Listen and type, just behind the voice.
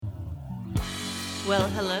Well,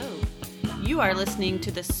 hello. You are listening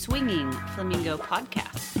to the Swinging Flamingo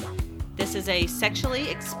podcast. This is a sexually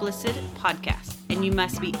explicit podcast, and you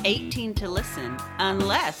must be 18 to listen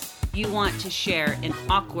unless you want to share an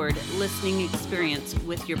awkward listening experience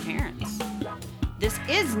with your parents. This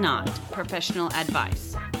is not professional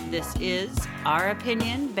advice. This is our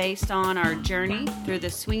opinion based on our journey through the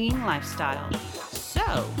swinging lifestyle.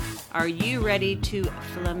 So, are you ready to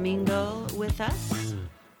flamingo with us?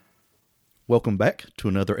 Welcome back to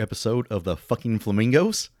another episode of the Fucking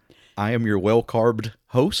Flamingos. I am your well-carbed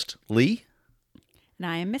host, Lee. And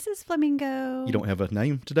I am Mrs. Flamingo. You don't have a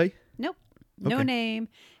name today? Nope. No Okay. name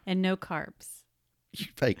and no carbs. You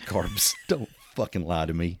fake carbs. Don't fucking lie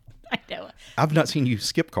to me. I know. I've not seen you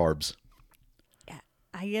skip carbs. Yeah,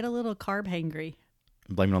 I get a little carb hangry.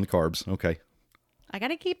 Blame it on the carbs. Okay. I got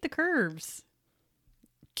to keep the curves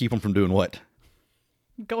Keep them from doing what?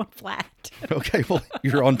 going flat. Okay, well,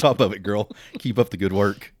 you're on top of it, girl. Keep up the good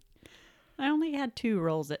work. I only had 2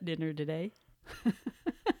 rolls at dinner today.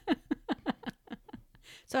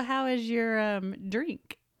 So how is your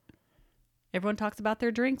drink? Everyone talks about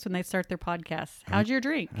their drinks when they start their podcasts. How's your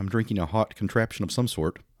drink? I'm drinking a hot contraption of some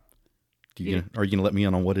sort. Are you Yeah. going to let me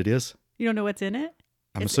in on what it is? You don't know what's in it?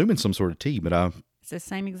 I'm assuming some sort of tea, but It's the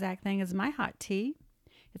same exact thing as my hot tea.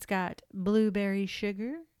 It's got blueberry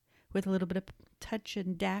sugar with a little bit of touch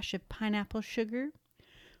and dash of pineapple sugar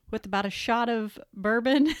with about a shot of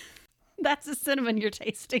bourbon. That's the cinnamon you're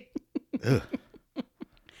tasting. ugh.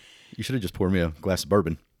 You should have just poured me a glass of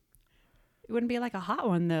bourbon. It wouldn't be like a hot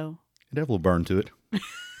one, though. It'd have a little burn to it.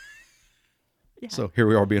 Yeah. So here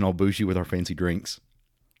we are being all bougie with our fancy drinks.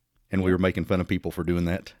 And we were making fun of people for doing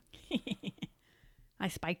that. I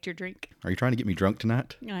spiked your drink. Are you trying to get me drunk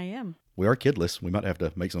tonight? I am. We are kidless. We might have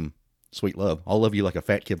to make some sweet love. I'll love you like a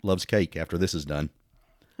fat kid loves cake after this is done.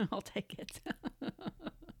 I'll take it.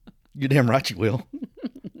 You're damn right you will.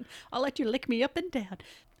 I'll let you lick me up and down.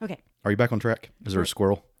 Okay. Are you back on track? Is there a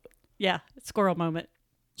squirrel? Yeah. Squirrel moment.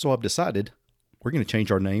 So I've decided we're going to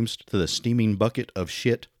change our names to the Steaming Bucket of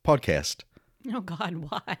Shit podcast. Oh, God.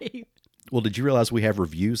 Why? Well, did you realize we have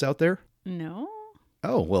reviews out there? No.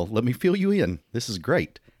 Oh, well, let me fill you in. This is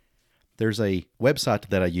great. There's a website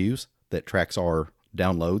that I use that tracks our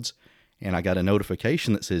downloads, and I got a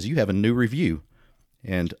notification that says you have a new review.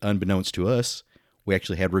 And unbeknownst to us, we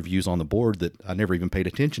actually had reviews on the board that I never even paid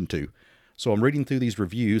attention to. So I'm reading through these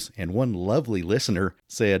reviews, and one lovely listener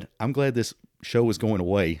said, "I'm glad this show is going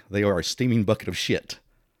away. They are a steaming bucket of shit."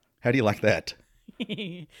 How do you like that?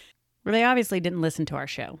 Well, they obviously didn't listen to our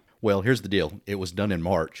show. Well, here's the deal. It was done in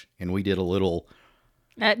March, and we did a little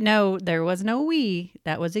No, there was no we.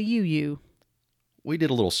 That was a you.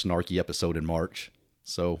 snarky episode in March,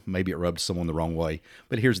 so maybe it rubbed someone the wrong way.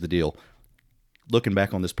 But here's the deal. Looking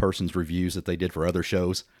back on this person's reviews that they did for other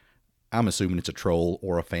shows, I'm assuming it's a troll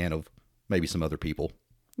or a fan of maybe some other people.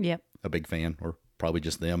 Yep. A big fan, or probably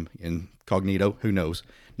just them incognito. Who knows?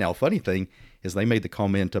 Now, a funny thing is they made the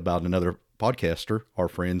comment about another podcaster, our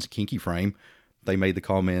friends Kinky Frame. They made the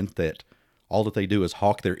comment that all that they do is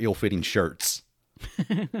hawk their ill-fitting shirts.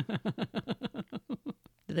 Do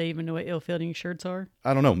they even know what ill-fitting shirts are?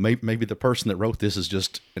 I don't know. Maybe the person that wrote this is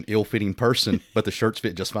just an ill-fitting person, but the shirts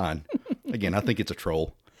fit just fine. Again, I think it's a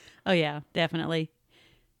troll. Oh, yeah, definitely.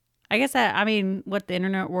 I guess what the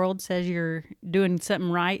internet world says you're doing something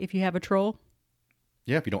right if you have a troll.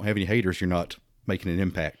 Yeah, if you don't have any haters, you're not making an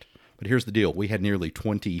impact. But here's the deal. We had nearly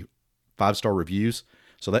 20 5-star reviews,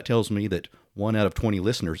 so that tells me that 1 out of 20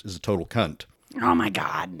 listeners is a total cunt. Oh, my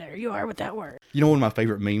God. There you are with that word. You know one of my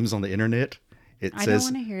favorite memes on the internet? I don't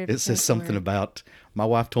wanna hear it. It says That's something word. about, my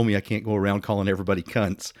wife told me I can't go around calling everybody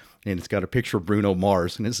cunts, and it's got a picture of Bruno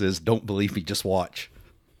Mars, and it says, "Don't believe me, just watch."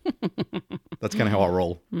 That's kind of how I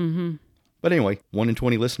roll. Mm-hmm. But anyway, 1 in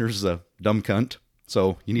 20 listeners is a dumb cunt,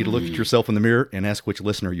 so you need to look at yourself in the mirror and ask which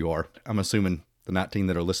listener you are. I'm assuming the 19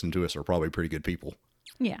 that are listening to us are probably pretty good people.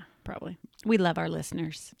 Yeah, probably. We love our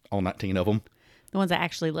listeners. All 19 of them. The ones that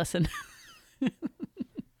actually listen.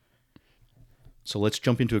 So let's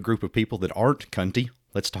jump into a group of people that aren't cunty.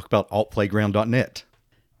 Let's talk about altplayground.net.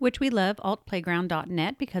 Which we love,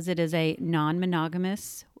 altplayground.net, because it is a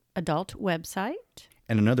non-monogamous adult website.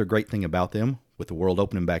 And another great thing about them, with the world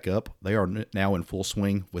opening back up, they are now in full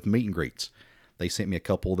swing with meet and greets. They sent me a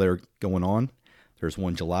couple that are going on. There's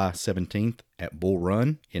one July 17th at Bull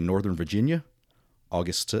Run in Northern Virginia.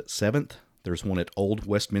 August 7th, there's one at Old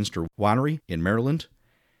Westminster Winery in Maryland.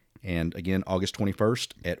 And again, August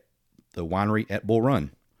 21st at the winery at Bull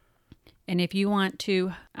Run. And if you want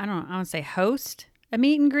to, I want to say host a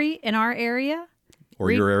meet and greet in our area.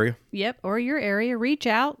 Or your area. Yep, or your area. Reach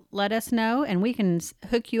out, let us know, and we can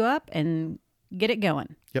hook you up and get it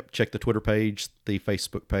going. Yep. Check the Twitter page, the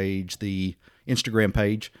Facebook page, the Instagram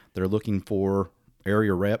page. They're looking for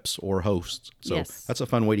area reps or hosts. So Yes. that's a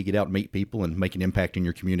fun way to get out and meet people and make an impact in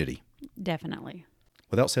your community. Definitely.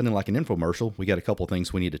 Without sounding like an infomercial, we got a couple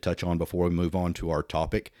things we need to touch on before we move on to our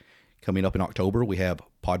topic. Coming up in October, we have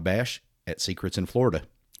Pod Bash at Secrets in Florida.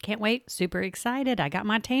 Can't wait. Super excited. I got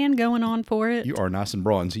my tan going on for it. You are nice and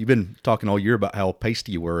bronze. You've been talking all year about how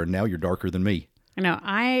pasty you were, and now you're darker than me. No,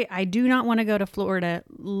 I do not want to go to Florida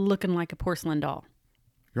looking like a porcelain doll.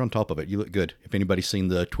 You're on top of it. You look good. If anybody's seen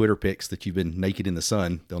the Twitter pics that you've been naked in the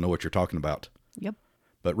sun, they'll know what you're talking about. Yep.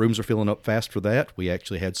 But rooms are filling up fast for that. We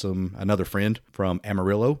actually had another friend from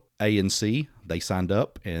Amarillo, A&C. They signed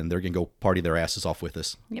up, and they're going to go party their asses off with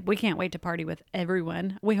us. Yep. We can't wait to party with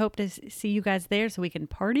everyone. We hope to see you guys there so we can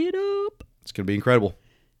party it up. It's going to be incredible.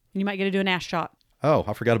 You might get to do an ass shot. Oh,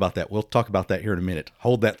 I forgot about that. We'll talk about that here in a minute.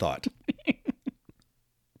 Hold that thought.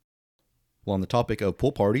 Well, on the topic of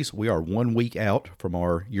pool parties, we are 1 week out from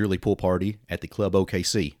our yearly pool party at the Club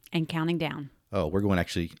OKC. And counting down. Oh, we're going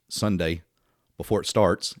actually Sunday before it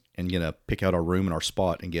starts and going to pick out our room and our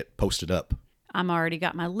spot and get posted up. I'm already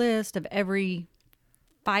got my list of every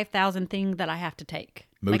 5,000 thing that I have to take.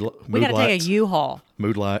 We got to take a U-Haul.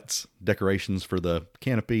 Mood lights, decorations for the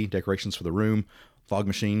canopy, decorations for the room, fog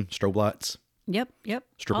machine, strobe lights. Yep.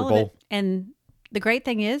 Stripper all of bowl. it. And the great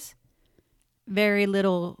thing is, very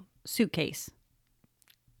little suitcase.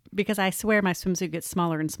 Because I swear my swimsuit gets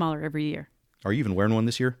smaller and smaller every year. Are you even wearing one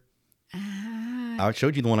this year? I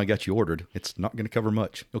showed you the one I got you ordered. It's not going to cover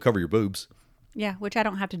much. It'll cover your boobs. Yeah, which I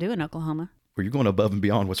don't have to do in Oklahoma. Or you're going above and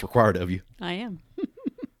beyond what's required of you. I am.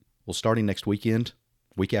 Well, starting next weekend,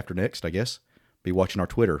 week after next, I guess, be watching our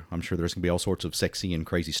Twitter. I'm sure there's going to be all sorts of sexy and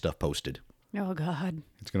crazy stuff posted. Oh, God.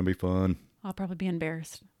 It's going to be fun. I'll probably be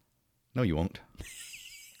embarrassed. No, you won't.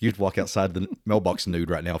 You'd walk outside the mailbox nude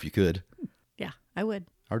right now if you could. Yeah, I would.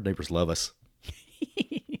 Our neighbors love us.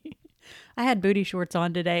 I had booty shorts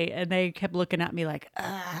on today, and they kept looking at me like,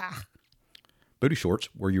 ah. Booty shorts.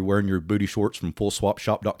 Were you wearing your booty shorts from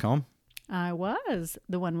FullSwapShop.com? I was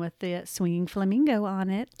the one with the swinging flamingo on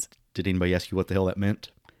it. Did anybody ask you what the hell that meant?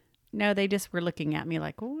 No, they just were looking at me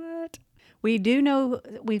like, what? We do know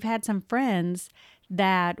we've had some friends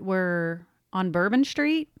that were on Bourbon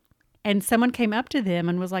Street, and someone came up to them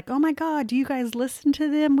and was like, oh my God, do you guys listen to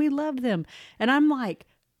them? We love them. And I'm like,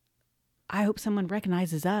 I hope someone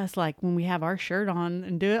recognizes us, like when we have our shirt on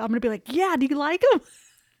and do it. I'm going to be like, yeah, do you like them?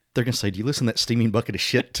 They're going to say, do you listen to that steaming bucket of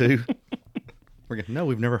shit too? We're going, no,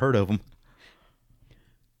 we've never heard of them.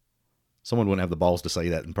 Someone wouldn't have the balls to say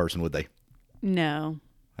that in person, would they? No.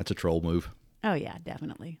 That's a troll move. Oh, yeah,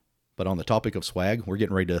 definitely. But on the topic of swag, we're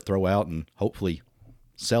getting ready to throw out and hopefully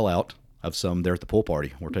sell out of some there at the pool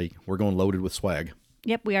party. We're going loaded with swag.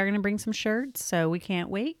 Yep, we are going to bring some shirts, so we can't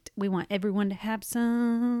wait. We want everyone to have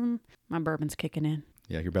some. My bourbon's kicking in.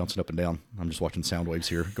 Yeah, you're bouncing up and down. I'm just watching sound waves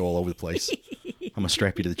here go all over the place. I'm going to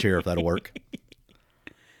strap you to the chair if that'll work.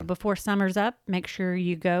 Before summer's up, make sure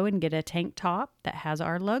you go and get a tank top that has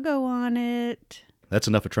our logo on it. That's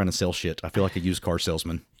enough of trying to sell shit. I feel like a used car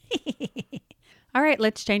salesman. All right,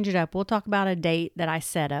 let's change it up. We'll talk about a date that I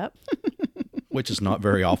set up. Which is not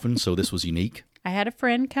very often, so this was unique. I had a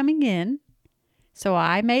friend coming in, so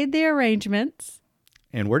I made the arrangements.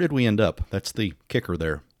 And where did we end up? That's the kicker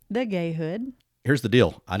there. The gay hood. Here's the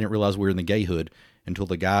deal. I didn't realize we were in the gay hood until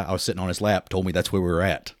the guy I was sitting on his lap told me that's where we were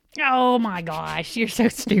at. Oh my gosh, you're so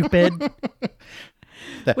stupid.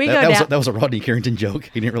 That was a Rodney Carrington joke.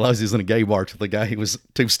 He didn't realize he was in a gay bar till the guy he was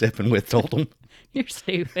two-stepping with told him. You're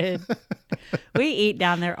stupid. We eat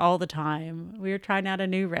down there all the time. We were trying out a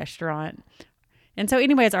new restaurant. And so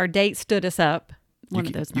anyways, our date stood us up one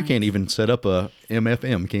of those nights. You can't even set up a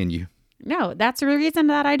MFM, can you? No, that's the reason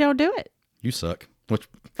that I don't do it. You suck. Which...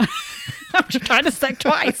 I was trying to suck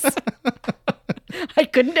twice. I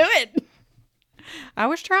couldn't do it. I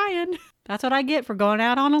was trying. That's what I get for going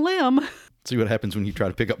out on a limb. See what happens when you try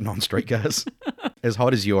to pick up non-straight guys. As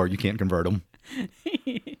hot as you are, you can't convert them.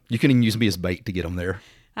 You can even use me as bait to get them there.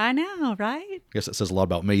 I know, right? I guess that says a lot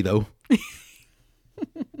about me, though.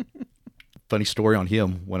 Funny story on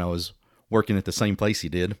him when I was working at the same place he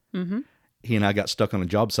did. Mm-hmm. He and I got stuck on a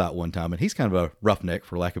job site one time, and he's kind of a roughneck,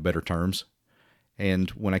 for lack of better terms. And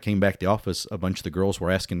when I came back to the office, a bunch of the girls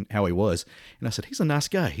were asking how he was. And I said, he's a nice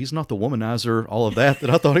guy. He's not the womanizer, all of that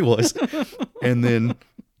I thought he was. And then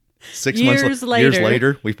years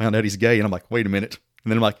later, we found out he's gay. And I'm like, wait a minute.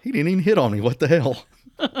 And then I'm like, he didn't even hit on me. What the hell?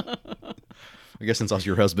 I guess since I was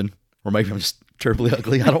your husband, or maybe I'm just terribly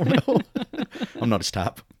ugly. I don't know. I'm not his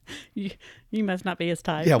type. You must not be his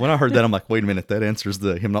type. Yeah, when I heard that, I'm like, wait a minute. That answers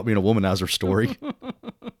the him not being a womanizer story.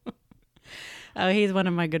 Oh, he's one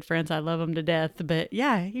of my good friends. I love him to death. But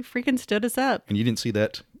yeah, he freaking stood us up. And you didn't see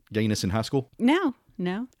that gayness in high school? No.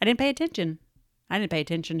 I didn't pay attention. I didn't pay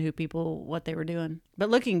attention to what they were doing. But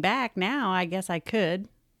looking back now, I guess I could.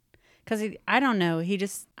 Because I don't know.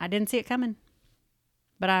 I didn't see it coming.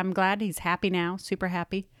 But I'm glad he's happy now. Super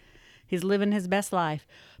happy. He's living his best life.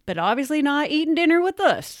 But obviously not eating dinner with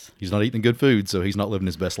us. He's not eating good food, so he's not living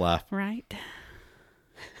his best life. Right.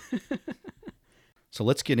 So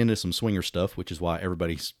let's get into some swinger stuff, which is why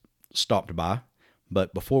everybody's stopped by.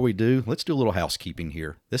 But before we do, let's do a little housekeeping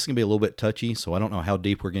here. This is going to be a little bit touchy, so I don't know how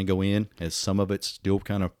deep we're going to go in, as some of it's still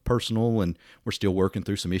kind of personal, and we're still working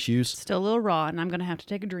through some issues. Still a little raw, and I'm going to have to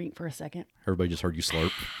take a drink for a second. Everybody just heard you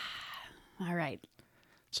slurp. All right.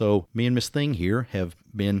 So me and Miss Thing here have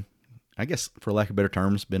been, I guess, for lack of better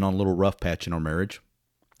terms, been on a little rough patch in our marriage.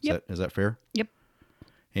 Is that fair? Yep.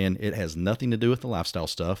 And it has nothing to do with the lifestyle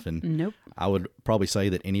stuff. And Nope. I would probably say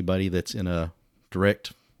that anybody that's in a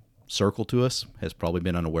direct circle to us has probably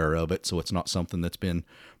been unaware of it. So it's not something that's been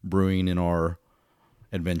brewing in our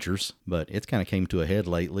adventures, but it's kind of came to a head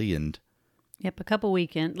lately. And Yep, a couple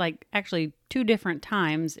weekends, like actually 2 different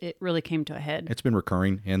times, it really came to a head. it's been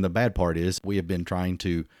recurring. And the bad part is we have been trying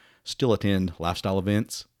to still attend lifestyle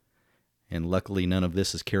events. And luckily, none of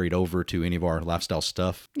this is carried over to any of our lifestyle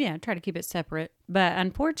stuff. Yeah, try to keep it separate. But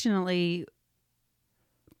unfortunately,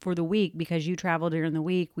 for the week, because you travel during the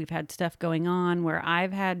week, we've had stuff going on where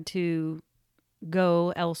I've had to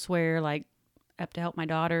go elsewhere, like up to help my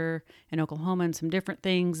daughter in Oklahoma and some different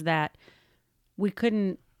things that we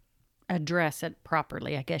couldn't address it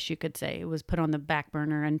properly, I guess you could say. It was put on the back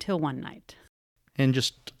burner until one night. And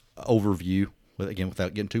just overview, again,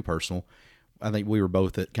 without getting too personal, I think we were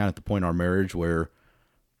both at kind of the point in our marriage where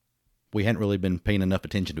we hadn't really been paying enough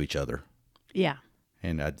attention to each other. Yeah.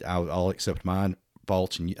 And I'll accept my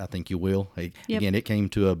faults, and I think you will. Again, it came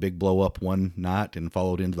to a big blow up one night and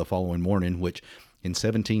followed into the following morning, which in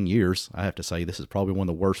 17 years, I have to say, this is probably one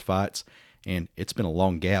of the worst fights. And it's been a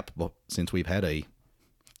long gap since we've had a...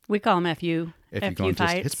 We call them FU It's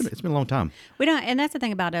fights. been a long time. We don't, and that's the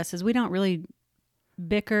thing about us is we don't really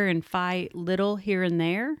bicker and fight little here and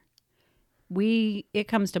there. It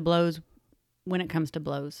comes to blows when it comes to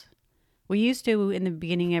blows. We used to, in the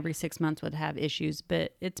beginning, every 6 months would have issues,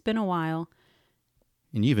 but it's been a while.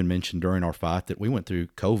 And you even mentioned during our fight that we went through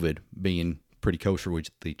COVID being pretty kosher with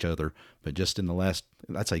each other, but just in the last,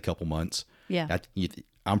 I'd say, couple months. Yeah.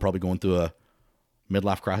 I'm probably going through a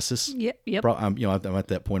midlife crisis. Yep. I'm at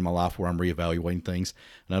that point in my life where I'm reevaluating things.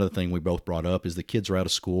 Another thing we both brought up is the kids are out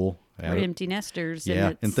of school. We're empty nesters.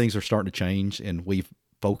 Yeah, and things are starting to change, and we've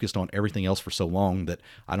focused on everything else for so long that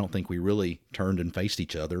I don't think we really turned and faced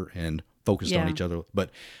each other and focused on each other.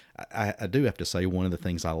 But I do have to say, one of the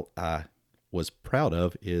things I was proud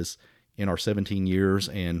of is in our 17 years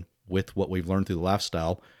and with what we've learned through the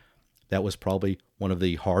lifestyle, that was probably one of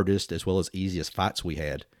the hardest as well as easiest fights we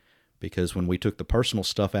had. Because when we took the personal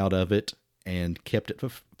stuff out of it and kept it to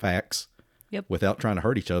facts, without trying to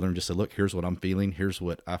hurt each other and just said, look, here's what I'm feeling, here's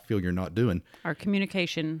what I feel you're not doing. Our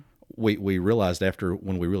communication. We realized after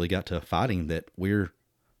when we really got to fighting that we're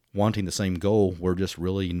wanting the same goal. We're just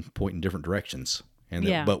really pointing different directions.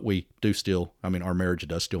 And but we do still, our marriage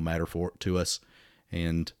does still matter to us.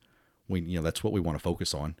 And we, that's what we want to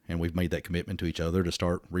focus on. And we've made that commitment to each other to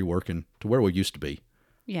start reworking to where we used to be.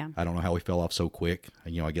 Yeah. I don't know how we fell off so quick.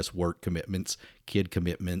 I guess work commitments, kid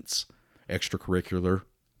commitments, extracurricular.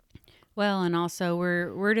 Well, and also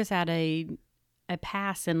we're just at a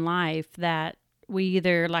pass in life that we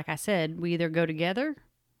either, like I said, we either go together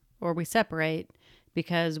or we separate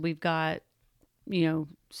because we've got,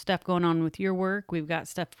 stuff going on with your work. We've got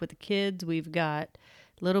stuff with the kids. We've got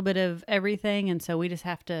a little bit of everything. And so we just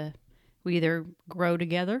have to, we either grow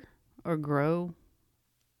together or grow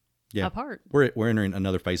apart. We're entering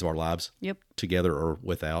another phase of our lives. Yep. Together or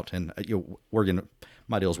without. And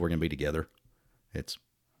my deal is we're going to be together. It's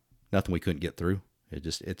nothing we couldn't get through.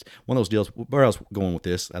 It's one of those deals. Where I was going with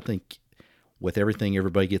this, I think with everything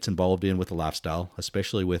everybody gets involved in with the lifestyle,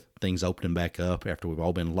 especially with things opening back up after we've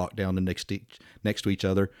all been locked down next to each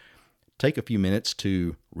other, take a few minutes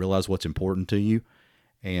to realize what's important to you.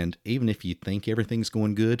 And even if you think everything's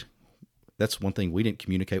going good, that's one thing, we didn't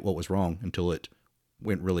communicate what was wrong until it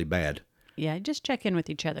went really bad. Yeah, just check in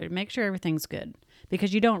with each other. Make sure everything's good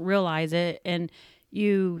because you don't realize it. And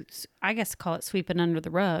you, I guess, call it sweeping under the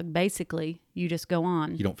rug. Basically, you just go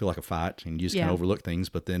on. You don't feel like a fight and you just kind of overlook things.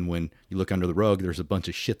 But then when you look under the rug, there's a bunch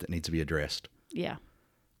of shit that needs to be addressed. Yeah.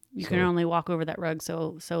 You can only walk over that rug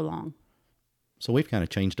so long. So we've kind of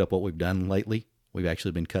changed up what we've done lately. We've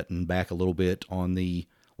actually been cutting back a little bit on the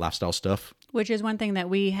lifestyle stuff. Which is one thing that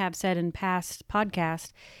we have said in past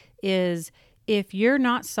podcasts is if you're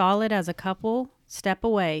not solid as a couple, step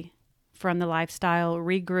away from the lifestyle,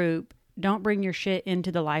 regroup. Don't bring your shit into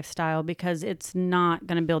the lifestyle because it's not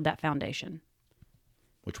going to build that foundation.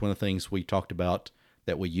 Which one of the things we talked about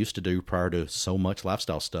that we used to do prior to so much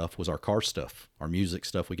lifestyle stuff was our car stuff, our music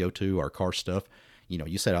stuff we go to, our car stuff. You know,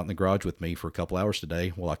 you sat out in the garage with me for a couple hours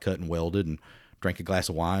today while I cut and welded and drank a glass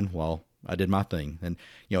of wine while I did my thing. And,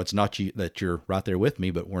 you know, it's not you that you're right there with me,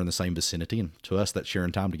 but we're in the same vicinity. And to us, that's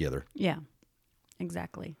sharing time together. Yeah,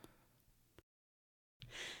 exactly.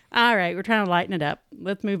 All right, we're trying to lighten it up.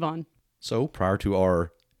 Let's move on. So prior to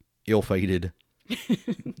our ill-fated,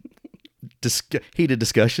 heated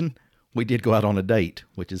discussion, we did go out on a date,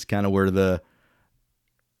 which is kind of where the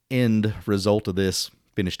end result of this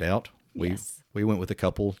finished out. We went with a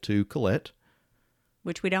couple to Colette.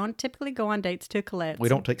 Which we don't typically go on dates to Colette. We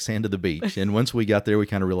don't take sand to the beach. And once we got there, we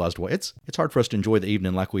kind of realized, well, it's hard for us to enjoy the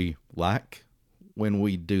evening like we like when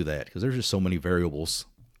we do that because there's just so many variables.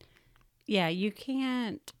 Yeah, you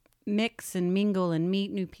can't mix and mingle and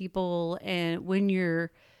meet new people and when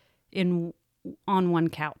you're on one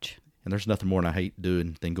couch. And there's nothing more than I hate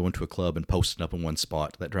doing than going to a club and posting up in one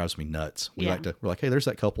spot. That drives me nuts. We're like, hey, there's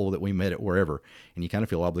that couple that we met at wherever, and you kind of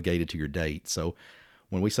feel obligated to your date. So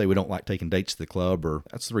when we say we don't like taking dates to the club, or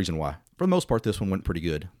that's the reason why. For the most part, this one went pretty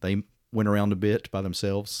good. They went around a bit by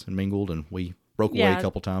themselves and mingled, and we broke away a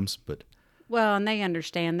couple times. But well, and they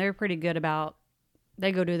understand. They're pretty good about,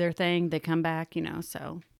 they go do their thing, they come back,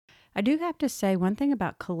 so. I do have to say one thing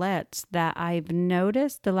about Colette's that I've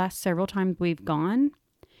noticed the last several times we've gone,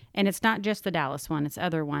 and it's not just the Dallas one, it's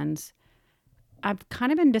other ones. I've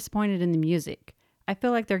kind of been disappointed in the music. I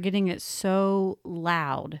feel like they're getting it so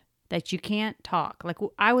loud that you can't talk. Like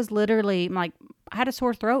I was literally I had a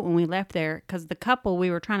sore throat when we left there because the couple we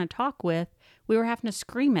were trying to talk with, we were having to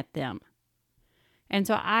scream at them. And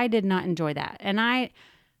so I did not enjoy that. And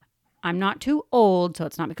I'm not too old, so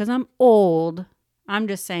it's not because I'm old. I'm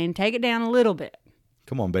just saying take it down a little bit.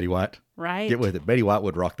 Come on, Betty White. Right? Get with it. Betty White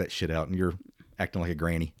would rock that shit out, and you're acting like a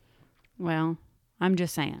granny. Well, I'm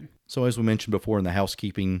just saying. So as we mentioned before in the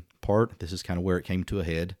housekeeping part, this is kind of where it came to a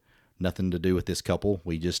head. Nothing to do with this couple.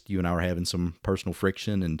 You and I were having some personal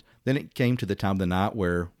friction, and then it came to the time of the night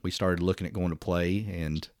where we started looking at going to play.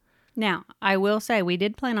 And now, I will say we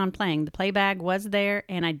did plan on playing. The play bag was there,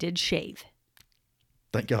 and I did shave.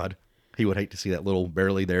 Thank God. He would hate to see that little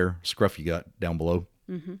barely there scruff you got down below.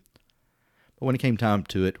 Mm-hmm. But when it came time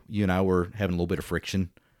to it, you and I were having a little bit of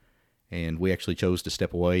friction. And we actually chose to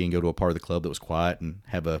step away and go to a part of the club that was quiet and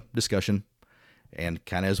have a discussion. And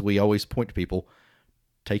kind of as we always point to people,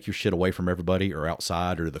 take your shit away from everybody or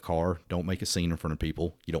outside or the car. Don't make a scene in front of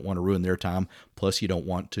people. You don't want to ruin their time. Plus, you don't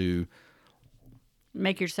want to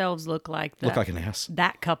make yourselves look like an ass.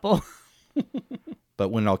 That couple. But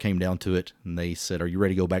when it all came down to it, and they said, "Are you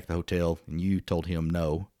ready to go back to the hotel?" And you told him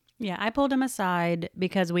no. Yeah, I pulled him aside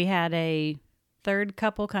because we had a third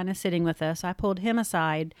couple kind of sitting with us. I pulled him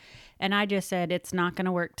aside and I just said, it's not going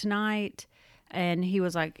to work tonight. And he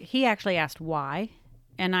was like, he actually asked why.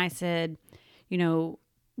 And I said,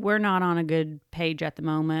 we're not on a good page at the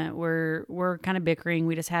moment. We're kind of bickering.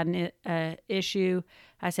 We just had an issue.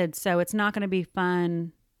 I said, so it's not going to be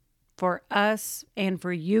fun for us and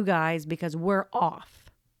for you guys because we're off.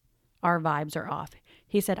 Our vibes are off.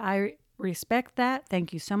 He said, I respect that.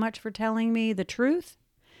 Thank you so much for telling me the truth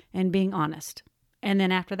and being honest. And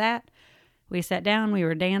then after that, we sat down, we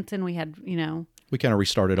were dancing, we had, We kind of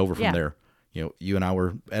restarted over from there. You and I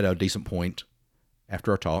were at a decent point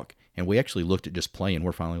after our talk, and we actually looked at just playing.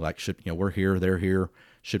 We're finally like, we're here, they're here,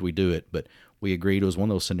 should we do it? But we agreed it was one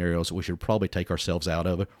of those scenarios that we should probably take ourselves out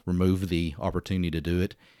of it, remove the opportunity to do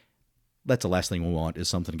it. That's the last thing we want is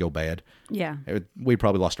something to go bad. Yeah. We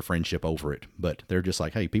probably lost a friendship over it, but they're just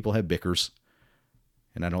like, hey, people have bickers.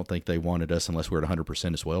 And I don't think they wanted us unless we're at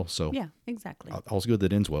 100% as well. So yeah, exactly. All's good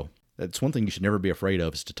that ends well. That's one thing you should never be afraid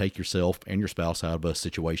of is to take yourself and your spouse out of a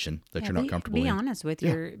situation that you're not comfortable in. Be honest with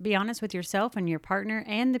be honest with yourself and your partner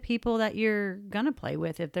and the people that you're gonna play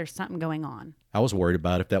with if there's something going on. I was worried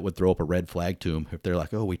about if that would throw up a red flag to them if they're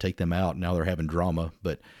like, oh, we take them out and now they're having drama.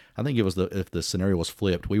 But I think if the scenario was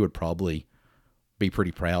flipped, we would probably be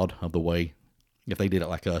pretty proud of the way if they did it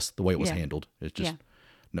like us, the way it was handled. It's just.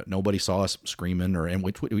 Nobody saw us screaming, and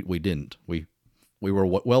we didn't. We were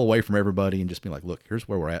well away from everybody and just be like, look, here's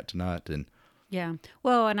where we're at tonight. And yeah.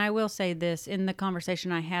 Well, and I will say this, in the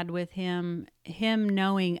conversation I had with him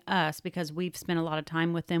knowing us, because we've spent a lot of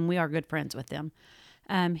time with them, we are good friends with them.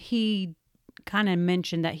 He kind of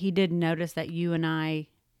mentioned that he did notice that you and I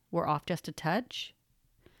were off just a touch,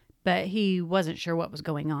 but he wasn't sure what was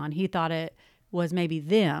going on. He thought it was maybe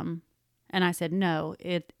them. And I said, no,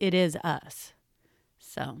 it is us.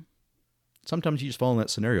 So sometimes you just fall in that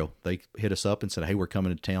scenario. They hit us up and said, hey, we're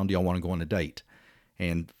coming to town. Do y'all want to go on a date?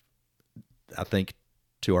 And I think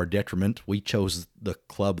to our detriment, we chose the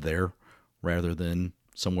club there rather than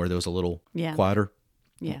somewhere that was a little quieter.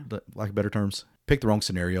 Yeah. Like better terms. Picked the wrong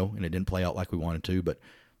scenario, and it didn't play out like we wanted to, but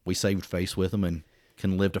we saved face with them and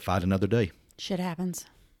can live to fight another day. Shit happens.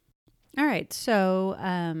 All right. So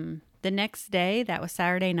the next day, that was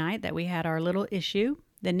Saturday night that we had our little issue.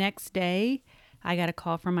 The next day, I got a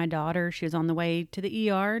call from my daughter. She was on the way to the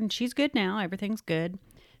ER, and she's good now. Everything's good.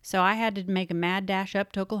 So I had to make a mad dash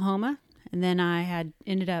up to Oklahoma, and then I had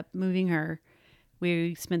ended up moving her.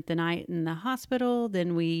 We spent the night in the hospital.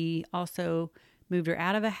 Then we also moved her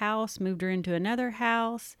out of a house, moved her into another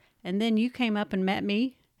house, and then you came up and met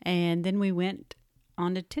me, and then we went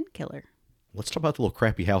on to Tent Killer. Let's talk about the little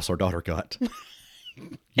crappy house our daughter got.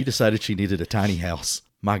 You decided she needed a tiny house.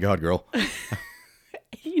 My God, girl.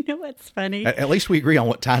 You know what's funny? At least we agree on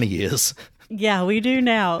what tiny is. Yeah, we do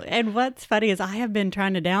now. And what's funny is I have been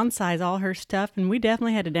trying to downsize all her stuff, and we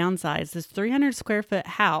definitely had to downsize. This 300 square foot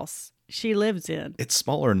house she lives in. It's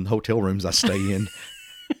smaller than the hotel rooms I stay in.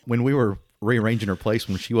 When we were rearranging her place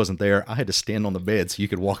when she wasn't there, I had to stand on the bed so you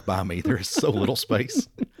could walk by me. There's so little space.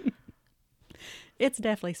 It's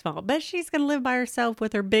definitely small, but she's going to live by herself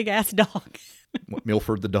with her big ass dog.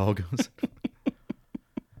 Milford the dog.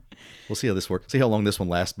 We'll see how this works. See how long this one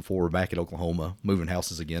lasts before we're back at Oklahoma, moving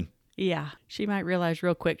houses again. Yeah, she might realize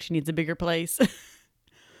real quick she needs a bigger place.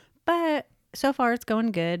 But so far it's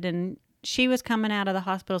going good, and she was coming out of the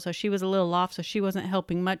hospital, so she was a little off, so she wasn't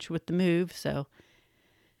helping much with the move. So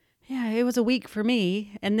yeah, it was a week for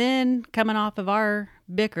me. And then coming off of our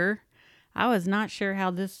bicker, I was not sure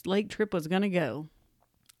how this lake trip was going to go.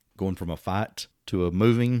 Going from a fight to a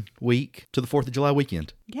moving week to the 4th of July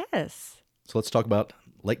weekend. Yes. So let's talk about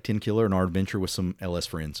Lake Tent Killer and our adventure with some LS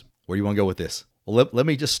friends. Where do you want to go with this? Well, let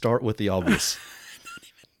me just start with the obvious.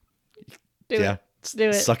 Do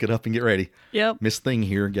it. Suck it up and get ready. Yep. Miss Thing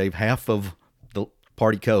here gave half of the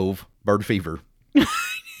Party Cove bird fever.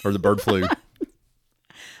 Or the bird flu.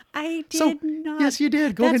 I did not. Yes, you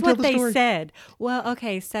did. Go ahead and That's tell the what story. they said. Well,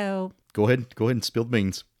 okay, so Go ahead and spill the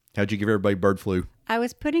beans. How'd you give everybody bird flu? I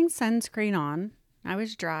was putting sunscreen on. I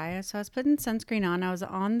was dry, so I was putting sunscreen on. I was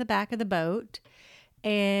on the back of the boat.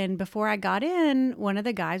 And before I got in, one of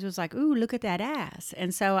the guys was like, ooh, look at that ass.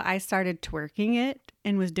 And so I started twerking it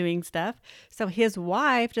and was doing stuff. So his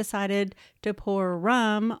wife decided to pour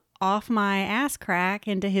rum off my ass crack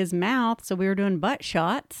into his mouth. So we were doing butt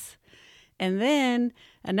shots. And then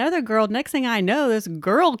another girl, next thing I know, this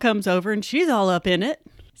girl comes over and she's all up in it.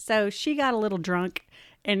 So she got a little drunk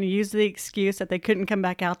and used the excuse that they couldn't come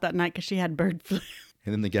back out that night because she had bird flu.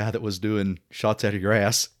 And then the guy that was doing shots out of your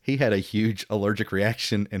ass, he had a huge allergic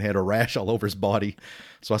reaction and had a rash all over his body.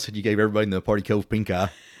 So I said, you gave everybody in the Party Cove pink eye.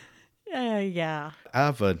 Yeah. I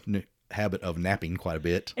have a habit of napping quite a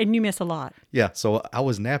bit. And you miss a lot. Yeah, so I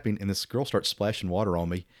was napping and this girl starts splashing water on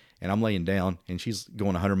me. And I'm laying down and she's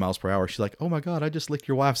going 100 miles per hour. She's like, oh my God, I just licked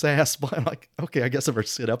your wife's ass. I'm like, okay, I guess I better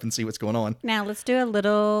sit up and see what's going on. Now, let's do a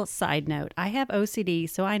little side note. I have OCD,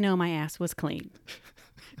 so I know my ass was clean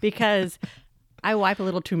because I wipe a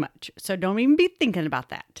little too much. So don't even be thinking about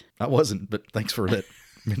that. I wasn't, but thanks for that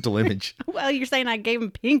mental image. Well, you're saying I gave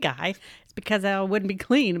him pink eye. It's because I wouldn't be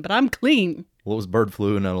clean, but I'm clean. Well, it was bird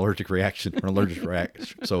flu and an allergic reaction,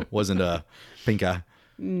 so it wasn't a pink eye.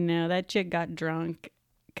 No, that chick got drunk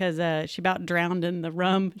because she about drowned in the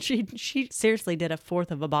rum. She seriously did a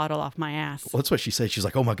fourth of a bottle off my ass. Well, that's what she said. She's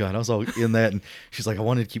like, oh my God, I was all in that. And she's like, I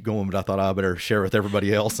wanted to keep going, but I thought I better share with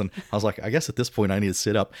everybody else. And I was like, I guess at this point I need to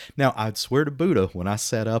sit up. Now, I'd swear to Buddha, when I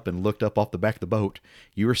sat up and looked up off the back of the boat,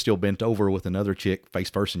 you were still bent over with another chick face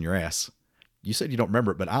first in your ass. You said you don't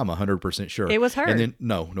remember it, but I'm 100% sure. It was her. And then,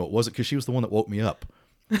 no, it wasn't, because she was the one that woke me up.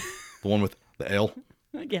 The one with the L.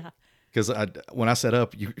 Yeah. Because when I sat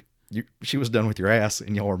up, she was done with your ass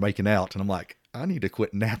and y'all were making out. And I'm like, I need to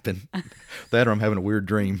quit napping. That or I'm having a weird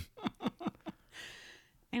dream.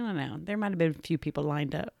 I don't know. There might have been a few people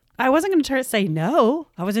lined up. I wasn't going to try to say no.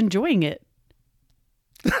 I was enjoying it.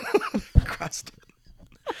 Christ.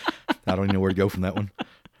 I don't even know where to go from that one.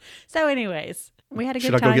 So anyways, we had a good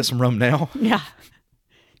Should time. I go get some rum now? Yeah.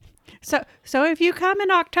 So if you come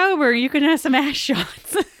in October, you can have some ass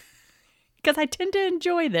shots. Because I tend to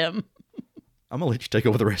enjoy them. I'm going to let you take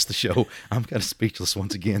over the rest of the show. I'm kind of speechless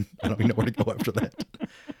once again. I don't even know where to go after that.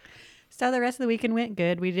 So the rest of the weekend went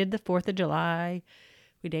good. We did the 4th of July.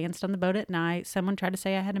 We danced on the boat at night. Someone tried to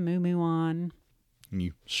say I had a moo-moo on. And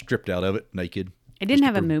you stripped out of it naked. I didn't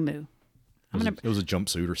have a moo-moo. It was a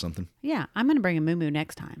jumpsuit or something. Yeah, I'm going to bring a moo-moo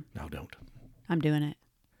next time. No, don't. I'm doing it.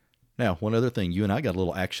 Now, one other thing, you and I got a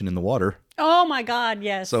little action in the water. Oh my God,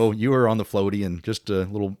 yes. So you were on the floaty and just a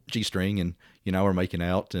little G-string, and you and I were making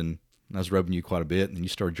out, and I was rubbing you quite a bit, and you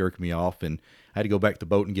started jerking me off, and I had to go back to the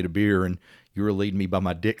boat and get a beer, and you were leading me by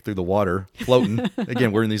my dick through the water, floating.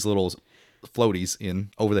 Again, we're in these little floaties in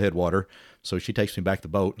over the headwater. So she takes me back to the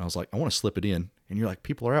boat, and I was like, I want to slip it in. And you're like,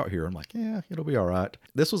 people are out here. I'm like, yeah, it'll be all right.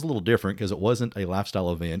 This was a little different because it wasn't a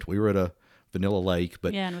lifestyle event. We were at a Vanilla Lake,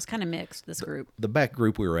 but yeah, and it was kind of mixed, this group. The back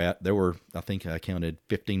group we were at, there were, I think I counted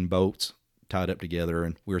 15 boats tied up together,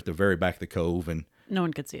 and we were at the very back of the cove, and no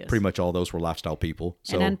one could see us. Pretty much all those were lifestyle people.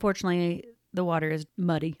 So and unfortunately, the water is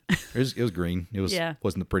muddy. it was green. It was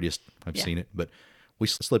wasn't the prettiest I've seen it, but we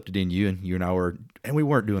slipped it in you and I were, and we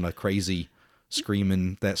weren't doing a crazy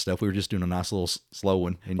screaming that stuff. We were just doing a nice little slow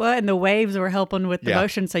one. And the waves were helping with the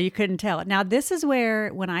motion, so you couldn't tell. Now, this is where,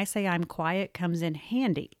 when I say I'm quiet, comes in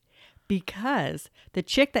handy, because the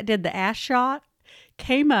chick that did the ass shot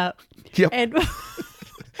came up and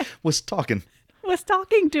was talking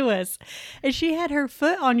to us, and she had her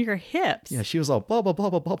foot on your hips. Yeah, she was all blah, blah, blah,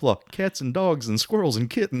 blah, blah, blah, cats and dogs and squirrels and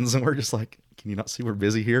kittens, and we're just like, can you not see we're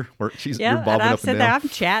busy here? You're bobbing up and down. There, I'm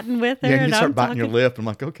chatting with her. Yeah, and you start biting your lip. I'm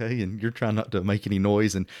like, okay, and you're trying not to make any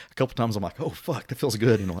noise. And a couple times I'm like, oh, fuck, that feels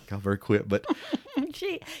good. And I'm like, I'll very quit. But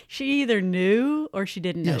she either knew or she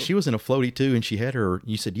didn't know. Yeah, she was in a floaty too, and she had her,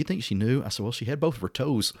 you said, do you think she knew? I said, well, she had both of her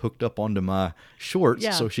toes hooked up onto my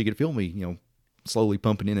shorts so she could feel me, slowly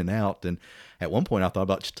pumping in and out. And at one point I thought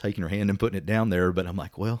about just taking her hand and putting it down there, but I'm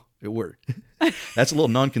like, well, it worked. That's a little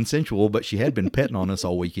non-consensual, but she had been petting on us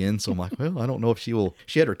all weekend. So I'm like, well, I don't know if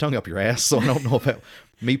she had her tongue up your ass. So I don't know if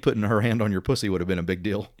me putting her hand on your pussy would have been a big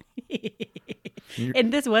deal.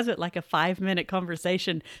 And this wasn't like a 5-minute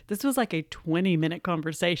conversation. This was like a 20-minute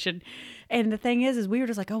conversation. And the thing is we were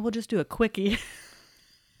just like, oh, we'll just do a quickie.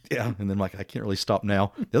 Yeah, and then like, I can't really stop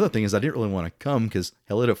now. The other thing is I didn't really want to come because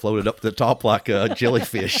hell, it had floated up to the top like a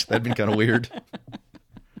jellyfish. That'd been kind of weird.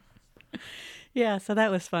 Yeah, so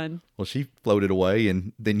that was fun. Well, she floated away,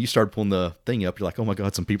 and then you started pulling the thing up. You're like, oh my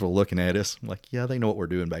God, some people are looking at us. I'm like, yeah, they know what we're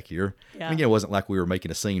doing back here. Yeah. And again, it wasn't like we were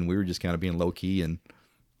making a scene. We were just kind of being low-key and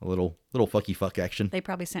a little fucky fuck action. They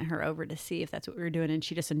probably sent her over to see if that's what we were doing, and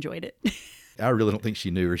she just enjoyed it. I really don't think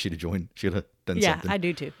she knew, or she'd have joined. She'd have done something. Yeah, I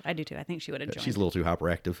do too. I think she would have joined. She's a little too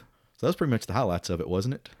hyperactive. So that's pretty much the highlights of it,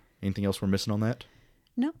 wasn't it? Anything else we're missing on that?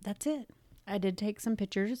 No, that's it. I did take some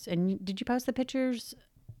pictures. And did you post the pictures?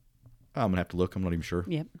 I'm going to have to look. I'm not even sure.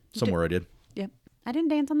 Yep. Somewhere I did. Yep. I didn't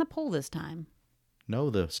dance on the pole this time. No,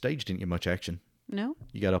 the stage didn't get much action. No?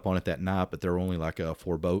 You got up on it that night, but there were only like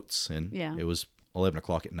 4 boats, and it was 11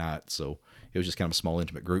 o'clock at night, so it was just kind of a small,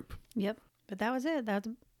 intimate group. Yep. But that was it.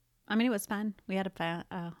 It was fun. We had fun.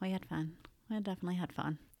 We definitely had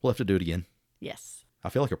fun. We'll have to do it again. Yes. I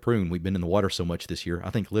feel like a prune. We've been in the water so much this year. I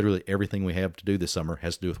think literally everything we have to do this summer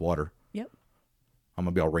has to do with water. Yep. I'm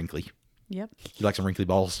going to be all wrinkly. Yep. You like some wrinkly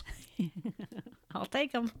balls? I'll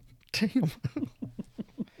take them. Damn.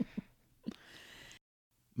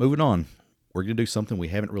 Moving on. We're going to do something we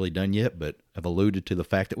haven't really done yet, but I've alluded to the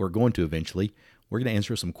fact that we're going to eventually. We're going to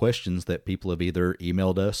answer some questions that people have either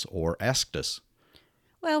emailed us or asked us.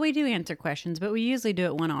 Well, we do answer questions, but we usually do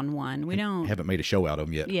it one-on-one. We haven't made a show out of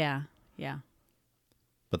them yet. Yeah, yeah.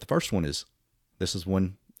 But the first one is, this is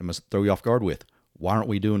one I must throw you off guard with. Why aren't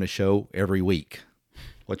we doing a show every week?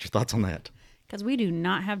 What's your thoughts on that? Because we do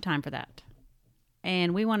not have time for that.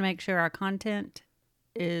 And we want to make sure our content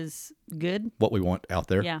is good. What we want out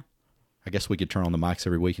there. Yeah. I guess we could turn on the mics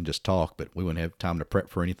every week and just talk, but we wouldn't have time to prep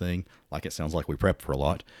for anything. Like it sounds like we prep for a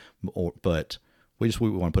lot. But we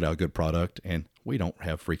want to put out a good product, and we don't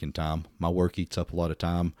have freaking time. My work eats up a lot of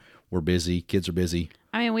time. We're busy. Kids are busy.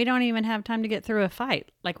 I mean, we don't even have time to get through a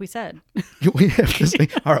fight, like we said. We have to say,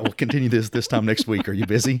 all right, we'll continue this time next week. Are you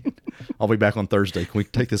busy? I'll be back on Thursday. Can we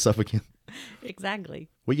take this up again? Exactly.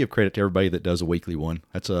 We give credit to everybody that does a weekly one.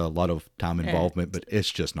 That's a lot of time involvement, but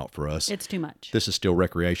it's just not for us. It's too much. This is still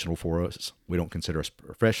recreational for us. We don't consider us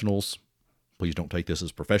professionals. Please don't take this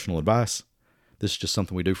as professional advice. This is just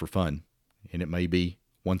something we do for fun. And it may be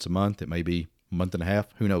once a month. It may be a month and a half.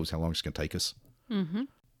 Who knows how long it's going to take us. Mm-hmm.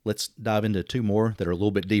 Let's dive into 2 more that are a little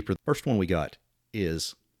bit deeper. The first one we got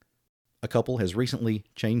is a couple has recently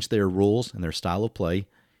changed their rules and their style of play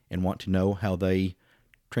and want to know how they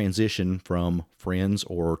transition from friends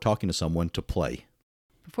or talking to someone to play.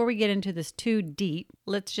 Before we get into this too deep,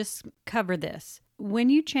 let's just cover this. When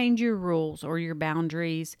you change your rules or your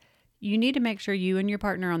boundaries, you need to make sure you and your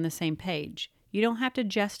partner are on the same page. You don't have to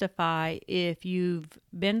justify if you've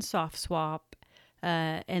been soft swap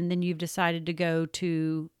and then you've decided to go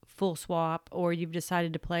to full swap, or you've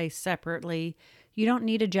decided to play separately. You don't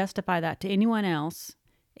need to justify that to anyone else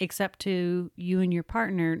except to you and your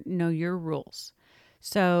partner know your rules.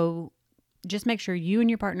 So just make sure you and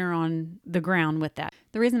your partner are on the ground with that.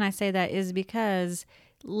 The reason I say that is because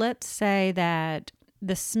let's say that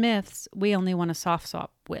the Smiths, we only want to soft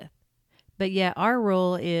swap with. But yet our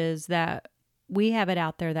rule is that we have it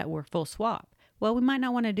out there that we're full swap. Well, we might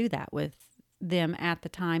not want to do that with them at the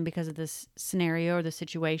time because of this scenario or the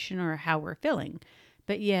situation or how we're feeling.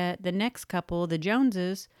 But yet the next couple, the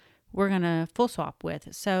Joneses, we're going to full swap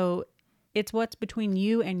with. So it's what's between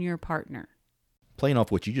you and your partner. Playing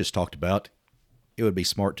off what you just talked about, it would be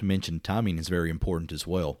smart to mention timing is very important as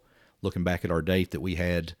well. Looking back at our date that we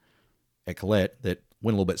had at Colette that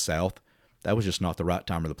went a little bit south, that was just not the right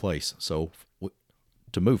time or the place. So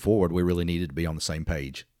to move forward, we really needed to be on the same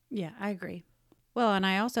page. Yeah, I agree. Well, and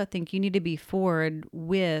I also think you need to be forward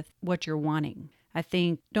with what you're wanting. I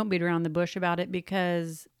think don't beat around the bush about it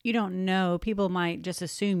because you don't know. People might just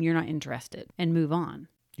assume you're not interested and move on.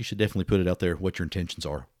 You should definitely put it out there what your intentions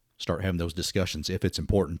are. Start having those discussions if it's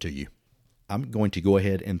important to you. I'm going to go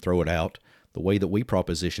ahead and throw it out. The way that we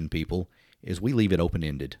proposition people is we leave it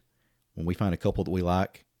open-ended. When we find a couple that we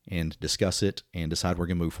like and discuss it and decide we're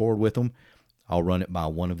going to move forward with them, I'll run it by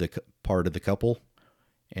one of the part of the couple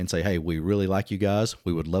and say, hey, we really like you guys.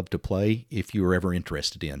 We would love to play if you were ever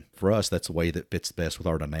interested in. For us, that's the way that fits best with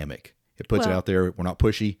our dynamic. It puts it out there. We're not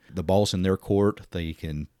pushy. The ball's in their court. They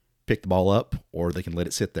can pick the ball up or they can let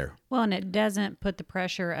it sit there. Well, and it doesn't put the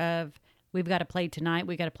pressure of, we've got to play tonight.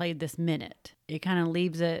 We got to play this minute. It kind of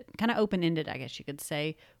leaves it kind of open-ended, I guess you could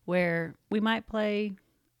say, where we might play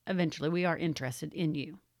eventually. We are interested in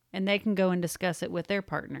you. And they can go and discuss it with their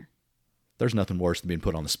partner. There's nothing worse than being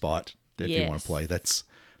put on the spot if you want to play. That's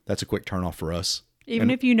a quick turnoff for us. Even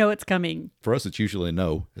if you know it's coming. For us, it's usually a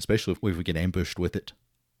no, especially if we get ambushed with it.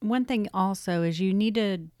 One thing also is you need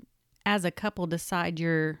to, as a couple, decide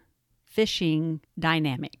your fishing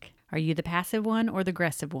dynamic. Are you the passive one or the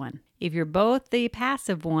aggressive one? If you're both the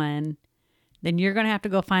passive one, then you're going to have to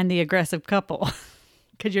go find the aggressive couple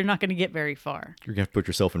because you're not going to get very far. You're going to have to put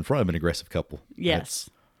yourself in front of an aggressive couple. Yes.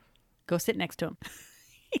 Go sit next to them.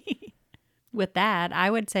 With that,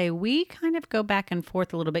 I would say we kind of go back and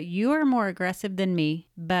forth a little bit. You are more aggressive than me,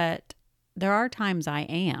 but there are times I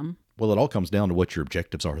am. Well, it all comes down to what your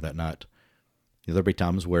objectives are that night. There'll be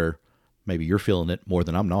times where maybe you're feeling it more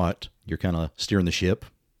than I'm not. You're kind of steering the ship,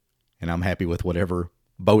 and I'm happy with whatever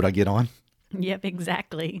boat I get on. Yep,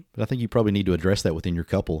 exactly. But I think you probably need to address that within your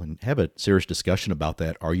couple and have a serious discussion about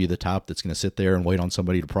that. Are you the type that's going to sit there and wait on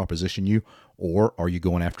somebody to proposition you, or are you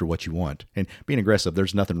going after what you want? And being aggressive,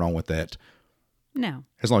 there's nothing wrong with that. No.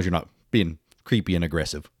 As long as you're not being creepy and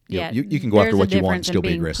aggressive. Yeah, you can go after what you want and still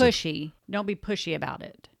be aggressive. Pushy. Don't be pushy about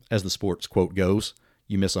it. As the sports quote goes,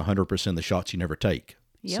 you miss 100% of the shots you never take.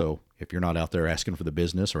 Yep. So if you're not out there asking for the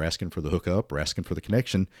business or asking for the hookup or asking for the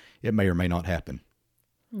connection, it may or may not happen.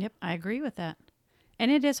 Yep, I agree with that.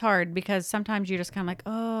 And it is hard because sometimes you're just kind of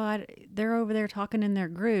like, they're over there talking in their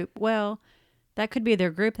group. Well, that could be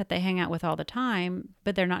their group that they hang out with all the time,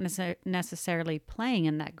 but they're not necessarily playing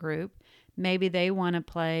in that group. Maybe they want to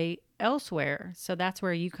play elsewhere. So that's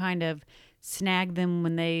where you kind of snag them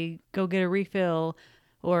when they go get a refill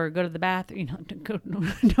or go to the bathroom. Don't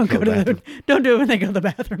do it when they go to the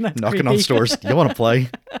bathroom. That's knocking creepy. On stores. You want to play?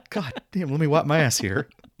 God damn, let me wipe my ass here.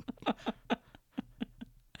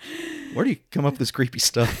 Where do you come up with this creepy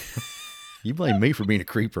stuff? You blame me for being a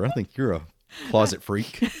creeper. I think you're a closet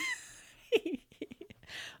freak.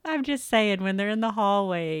 I'm just saying, when they're in the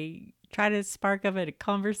hallway, try to spark up a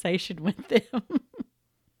conversation with them.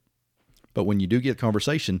 But when you do get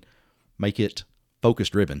conversation, make it focus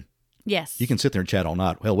driven. Yes. You can sit there and chat all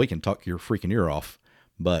night. Well, we can talk your freaking ear off,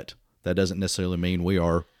 but that doesn't necessarily mean we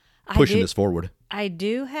are pushing this forward. I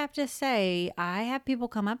do have to say, I have people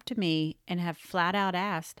come up to me and have flat out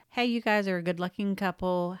asked, hey, you guys are a good looking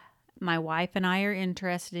couple. My wife and I are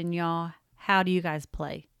interested in y'all. How do you guys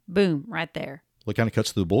play? Boom, right there. Well, it kind of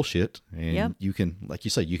cuts through the bullshit. And you can, like you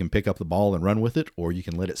say, you can pick up the ball and run with it, or you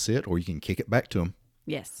can let it sit, or you can kick it back to them.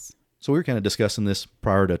 Yes. So we were kind of discussing this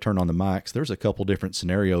prior to turn on the mics. There's a couple different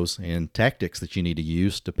scenarios and tactics that you need to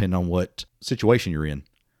use depending on what situation you're in.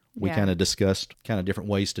 We kind of discussed kind of different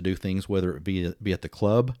ways to do things, whether it be at the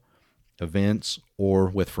club, events, or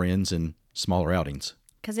with friends and smaller outings.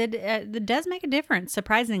 Because it does make a difference,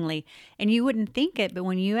 surprisingly. And you wouldn't think it, but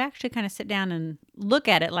when you actually kind of sit down and look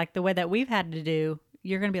at it like the way that we've had to do,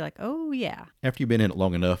 you're going to be like, oh, yeah. After you've been in it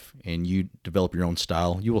long enough and you develop your own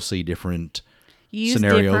style, you will see different Use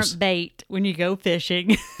scenarios. Different bait when you go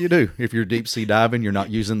fishing. You do. If you're deep sea diving, you're not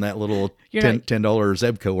using that little $10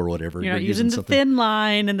 Zebco or whatever. You're not using the thin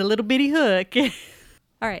line and the little bitty hook.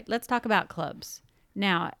 All right, let's talk about clubs.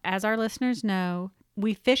 Now, as our listeners know,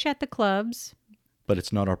 we fish at the clubs. But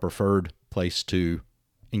it's not our preferred place to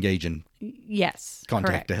engage in Yes.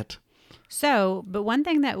 contact correct. at. So, but one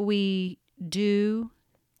thing that we do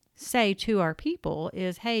say to our people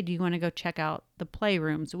is, hey, do you want to go check out the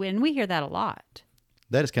playrooms? And we hear that a lot.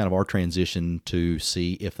 That is kind of our transition to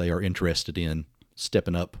see if they are interested in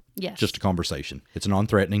stepping up Yes. just a conversation. It's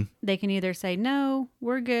non-threatening. They can either say, no,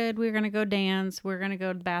 we're good. We're going to go dance. We're going to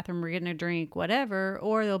go to the bathroom. We're getting a drink, whatever.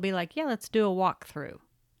 Or they'll be like, yeah, let's do a walkthrough.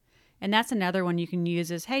 And that's another one you can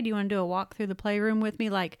use is, hey, do you want to do a walk through the playroom with me?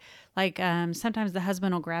 Like sometimes the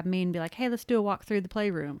husband will grab me and be like, hey, let's do a walk through the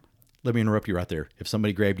playroom. Let me interrupt you right there. If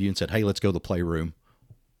somebody grabbed you and said, hey, let's go to the playroom,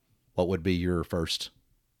 what would be your first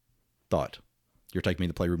thought? You're taking me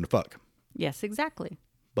to the playroom to fuck. Yes, exactly.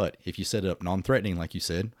 But if you set it up non-threatening, like you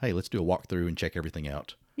said, hey, let's do a walkthrough and check everything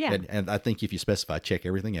out. Yeah. And I think if you specify check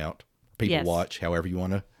everything out, people Yes. watch, however you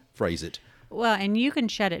want to phrase it. Well, and you can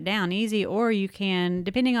shut it down easy, or you can,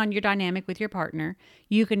 depending on your dynamic with your partner,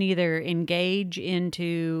 you can either engage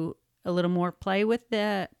into a little more play with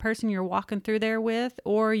the person you're walking through there with,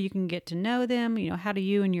 or you can get to know them. How do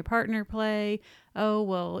you and your partner play? Oh,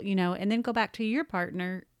 well, and then go back to your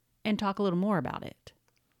partner and talk a little more about it.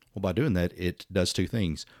 Well, by doing that, it does two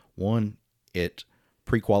things. One, it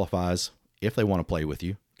pre-qualifies if they want to play with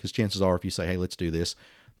you, because chances are if you say, hey, let's do this,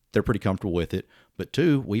 they're pretty comfortable with it. But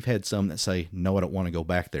two, we've had some that say, no, I don't want to go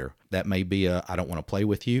back there. That may be I don't want to play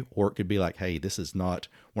with you, or it could be like, hey,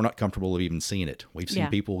 we're not comfortable with even seeing it. We've seen Yeah.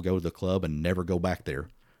 people go to the club and never go back there.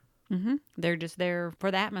 Mm-hmm. They're just there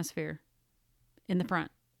for the atmosphere in the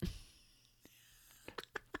front.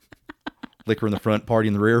 Liquor in the front, party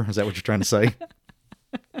in the rear. Is that what you're trying to say?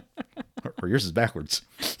 Or yours is backwards.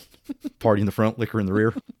 Party in the front, liquor in the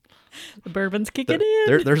rear. The bourbon's kicking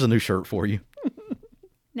in. There's a new shirt for you.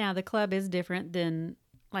 Now, the club is different than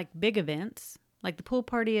like big events, like the pool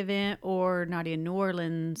party event or Naughty in New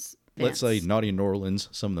Orleans. Let's say events. Naughty in New Orleans,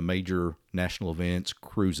 some of the major national events,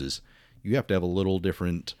 cruises. You have to have a little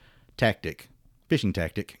different fishing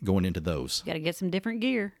tactic going into those. You got to get some different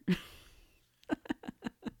gear.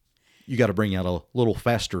 You got to bring out a little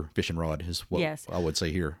faster fishing rod is what Yes. I would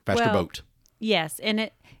say here. Faster Well, boat. Yes, and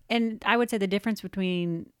I would say the difference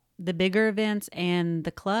between the bigger events and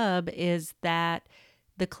the club is that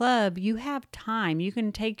the club, you have time. You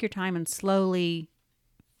can take your time and slowly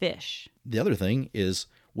fish. The other thing is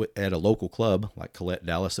at a local club like Colette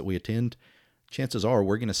Dallas that we attend, chances are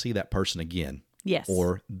we're going to see that person again. Yes.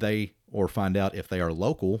 Or find out if they are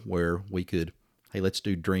local where we could, hey, let's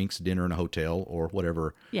do drinks, dinner in a hotel or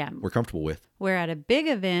whatever Yeah. we're comfortable with. Where at a big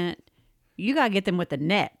event, you got to get them with the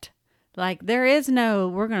net. Like there is no,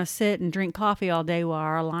 we're going to sit and drink coffee all day while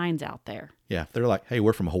our line's out there. Yeah, if they're like, hey,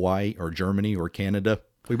 we're from Hawaii or Germany or Canada,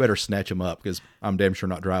 we better snatch them up because I'm damn sure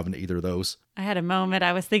not driving to either of those. I had a moment.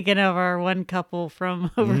 I was thinking of our one couple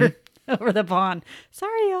from over the pond.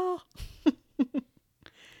 Sorry, y'all.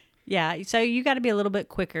 Yeah, so you got to be a little bit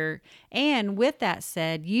quicker. And with that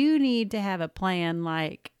said, you need to have a plan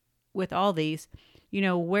like with all these.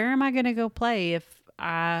 Where am I going to go play if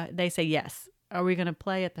they say yes? Are we going to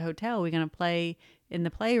play at the hotel? Are we going to play in the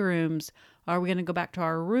playrooms? Are we going to go back to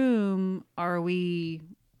our room? What are we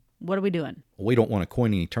doing? We don't want to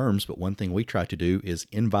coin any terms, but one thing we try to do is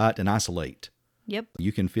invite and isolate. Yep.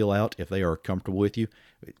 You can feel out if they are comfortable with you.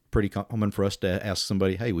 It's pretty common for us to ask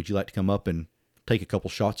somebody, hey, would you like to come up and take a couple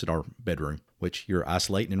shots at our bedroom, which you're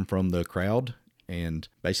isolating them from the crowd. And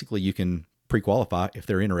basically you can pre-qualify if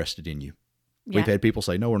they're interested in you. Yeah. We've had people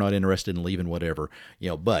say, no, we're not interested in leaving, whatever,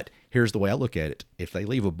 but here's the way I look at it. If they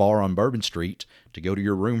leave a bar on Bourbon Street to go to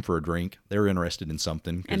your room for a drink, they're interested in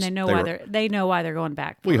something. And they know why they're going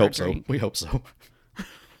back. We for a hope so. drink. We hope so.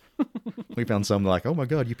 We found some like, oh my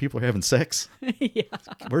God, you people are having sex. Yeah.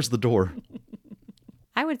 Where's the door?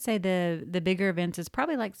 I would say the bigger events is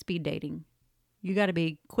probably like speed dating. You got to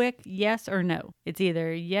be quick, yes or no. It's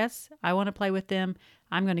either yes, I want to play with them.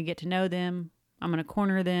 I'm going to get to know them. I'm going to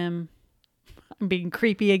corner them. I'm being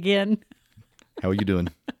creepy again. How are you doing?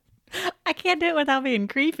 I can't do it without being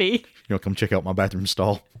creepy. You know, come check out my bathroom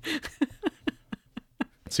stall.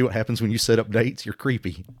 See what happens when you set up dates? You're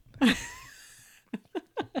creepy.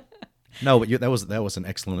 No, but that was an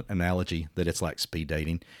excellent analogy that it's like speed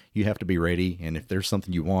dating. You have to be ready, and if there's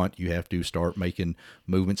something you want, you have to start making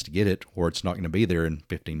movements to get it, or it's not going to be there in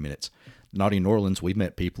 15 minutes. Naughty New Orleans, we've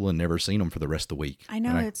met people and never seen them for the rest of the week. I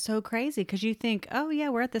know, it's so crazy because you think, oh, yeah,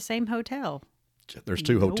 we're at the same hotel. There's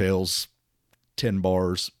 2 hotels, 10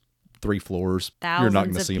 bars, 3 floors. Thousands You're not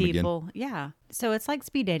going to of see them again. people. Yeah. So it's like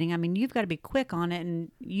speed dating. I mean, you've got to be quick on it,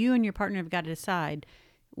 and you and your partner have got to decide,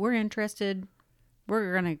 we're interested.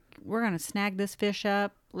 We're gonna snag this fish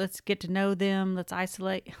up. Let's get to know them. Let's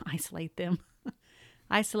isolate them.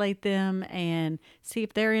 isolate them and see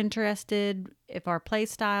if they're interested, if our play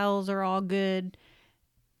styles are all good.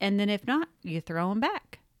 And then if not, you throw them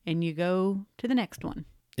back and you go to the next one.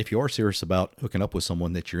 If you are serious about hooking up with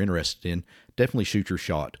someone that you're interested in, definitely shoot your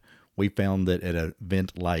shot. We found that at an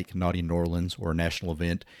event like Naughty New Orleans or a national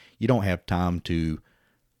event, you don't have time to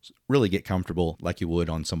really get comfortable like you would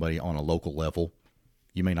on somebody on a local level.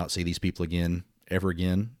 You may not see these people ever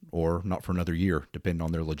again, or not for another year, depending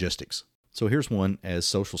on their logistics. So here's one as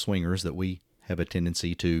social swingers that we have a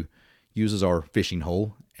tendency to use as our fishing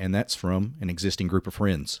hole, and that's from an existing group of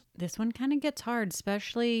friends. This one kind of gets hard,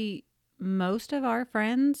 especially most of our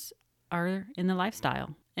friends are in the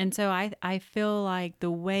lifestyle. And so I feel like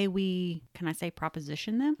the way we, can I say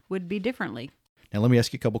proposition them, would be differently. Now let me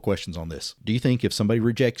ask you a couple questions on this. Do you think if somebody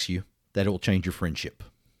rejects you, that it will change your friendship?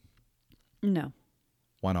 No.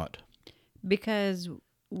 Why not? Because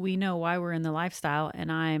we know why we're in the lifestyle,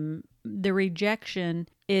 and the rejection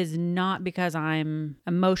is not because I'm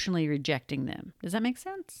emotionally rejecting them. Does that make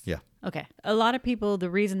sense? Yeah. Okay. A lot of people, the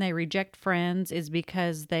reason they reject friends is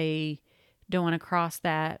because they don't want to cross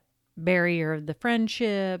that barrier of the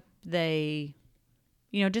friendship. They,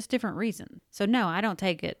 just different reasons. So no, I don't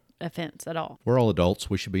take it offense at all. We're all adults.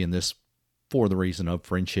 We should be in this for the reason of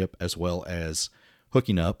friendship as well as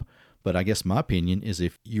hooking up. But I guess my opinion is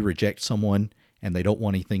if you reject someone and they don't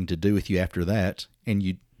want anything to do with you after that, and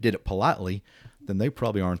you did it politely, then they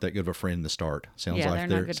probably aren't that good of a friend to start. Sounds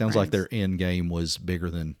like their end game was bigger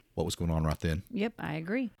than what was going on right then. Yep, I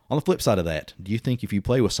agree. On the flip side of that, do you think if you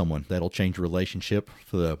play with someone, that'll change your relationship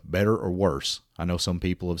for the better or worse? I know some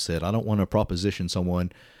people have said, I don't want to proposition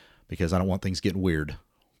someone because I don't want things getting weird.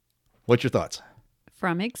 What's your thoughts?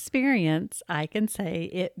 From experience, I can say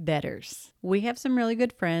it betters. We have some really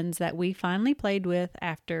good friends that we finally played with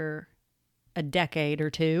after a decade or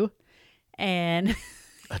two. And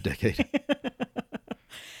a decade.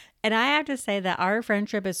 And I have to say that our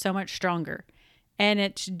friendship is so much stronger. And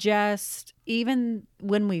it's just, even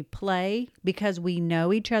when we play, because we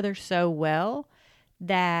know each other so well,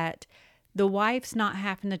 that the wife's not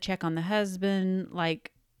having to check on the husband.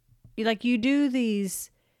 Like you do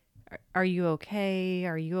these, are you okay?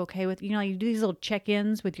 Are you okay with, you do these little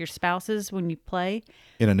check-ins with your spouses when you play.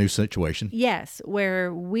 In a new situation. Yes,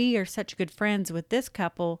 where we are such good friends with this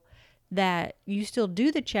couple that you still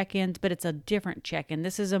do the check-ins, but it's a different check-in.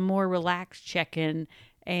 This is a more relaxed check-in.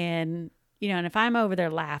 And, and if I'm over there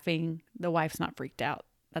laughing, the wife's not freaked out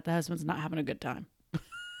that the husband's not having a good time.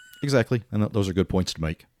 Exactly. And those are good points to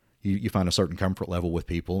make. You find a certain comfort level with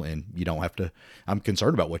people, and you don't have to, I'm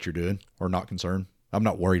concerned about what you're doing, or not concerned. I'm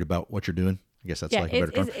not worried about what you're doing. I guess that's like a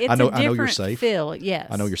better term. I know you're safe. Feel, yes.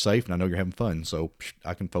 I know you're safe, and I know you're having fun, so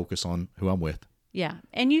I can focus on who I'm with. Yeah.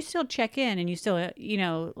 And you still check in, and you still,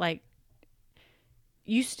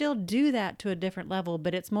 you still do that to a different level,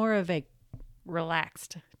 but it's more of a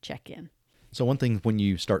relaxed check-in. So one thing, when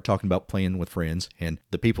you start talking about playing with friends, and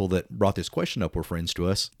the people that brought this question up were friends to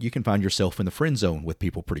us, you can find yourself in the friend zone with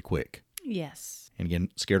people pretty quick. Yes. And again,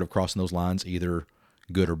 scared of crossing those lines, either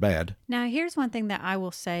good or bad. Now, here's one thing that I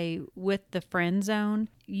will say with the friend zone.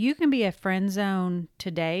 You can be a friend zone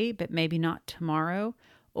today, but maybe not tomorrow.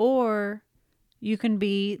 Or you can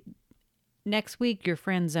be, next week, you're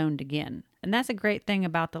friend zoned again. And that's a great thing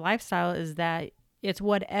about the lifestyle, is that it's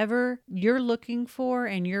whatever you're looking for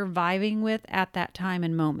and you're vibing with at that time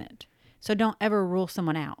and moment. So don't ever rule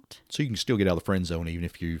someone out. So you can still get out of the friend zone even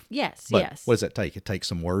if you... Yes. What does that take? It takes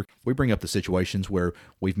some work. We bring up the situations where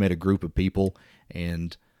we've met a group of people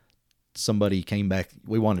and somebody came back,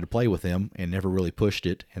 we wanted to play with them and never really pushed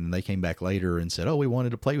it. And they came back later and said, we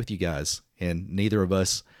wanted to play with you guys. And neither of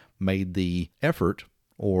us made the effort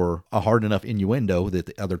or a hard enough innuendo that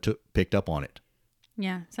the other picked up on it.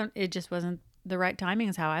 Yeah. So it just wasn't the right timing,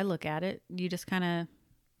 is how I look at it. You just kind of...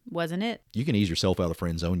 wasn't it? You can ease yourself out of the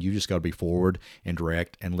friend zone. You just got to be forward and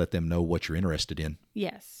direct and let them know what you're interested in.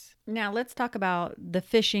 Yes. Now let's talk about the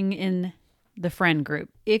fishing in the friend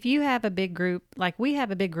group. If you have a big group, like we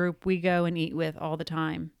have a big group we go and eat with all the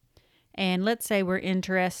time, and let's say we're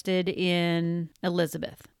interested in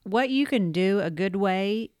Elizabeth. What you can do a good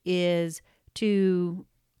way is to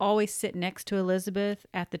always sit next to Elizabeth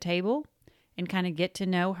at the table and kind of get to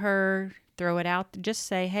know her, throw it out. Just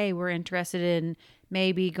say, hey, we're interested in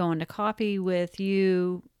maybe going to coffee with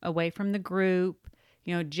you away from the group,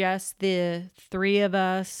 just the three of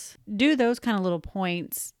us. Do those kind of little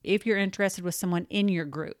points if you're interested with someone in your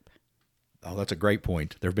group. Oh, that's a great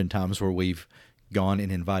point. There have been times where we've gone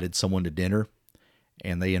and invited someone to dinner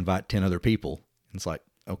and they invite 10 other people. It's like,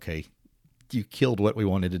 okay, you killed what we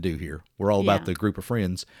wanted to do here. We're all about the group of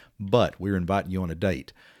friends, but we're inviting you on a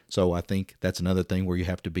date. So I think that's another thing where you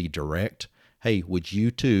have to be direct, hey, would you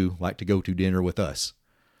two like to go to dinner with us?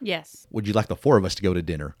 Yes. Would you like the 4 of us to go to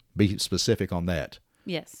dinner? Be specific on that.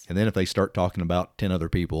 Yes. And then if they start talking about 10 other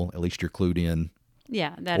people, at least you're clued in.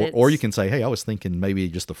 Yeah. Or you can say, hey, I was thinking maybe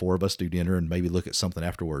just the 4 of us do dinner and maybe look at something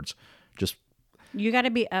afterwards. Just You got to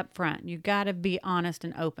be upfront. You got to be honest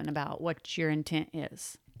and open about what your intent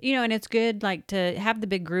is. And it's good like to have the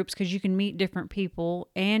big groups because you can meet different people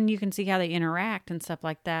and you can see how they interact and stuff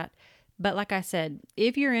like that. But like I said,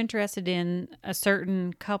 if you're interested in a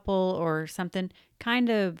certain couple or something, kind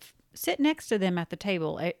of sit next to them at the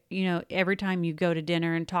table, every time you go to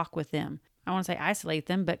dinner and talk with them. I want to say isolate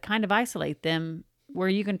them, but kind of isolate them where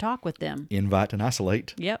you can talk with them. invite and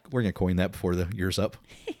isolate. Yep. We're going to coin that before the year's up.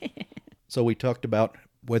 So we talked about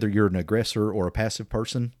whether you're an aggressor or a passive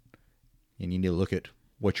person, and you need to look at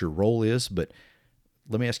what your role is. But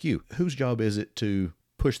let me ask you, whose job is it to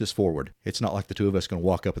push this forward? It's not like the 2 of us going to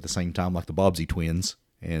walk up at the same time like the Bobbsey twins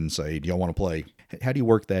and say, do y'all want to play? How do you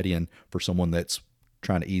work that in for someone that's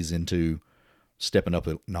trying to ease into stepping up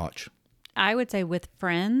a notch? I would say with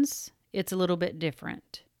friends, it's a little bit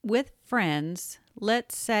different. With friends,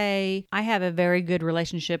 let's say I have a very good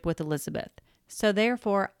relationship with Elizabeth. So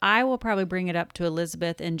therefore, I will probably bring it up to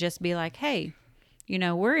Elizabeth and just be like, hey,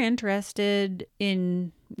 we're interested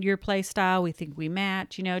in your play style. We think we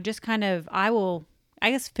match, just kind of, I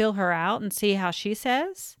guess, fill her out and see how she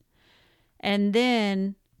says. And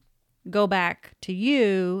then go back to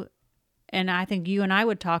you. And I think you and I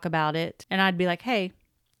would talk about it. And I'd be like, hey,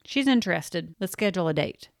 she's interested. Let's schedule a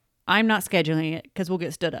date. I'm not scheduling it because we'll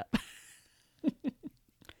get stood up.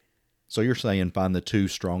 So you're saying find the 2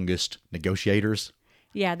 strongest negotiators?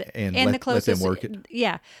 Yeah. And the let closest, them work it?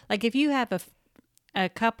 Yeah. Like if you have a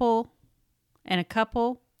couple and a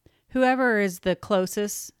couple, whoever is the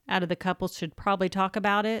closest out of the couples should probably talk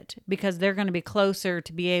about it because they're going to be closer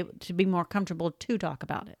to be able to be more comfortable to talk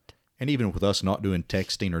about it. And even with us not doing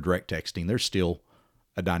texting or direct texting, there's still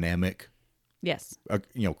a dynamic, Yes.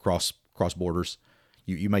 Cross borders.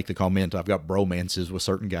 You make the comment, I've got bromances with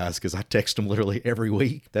certain guys because I text them literally every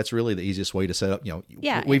week. That's really the easiest way to set up.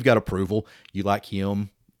 Yeah. We've got approval. You like him,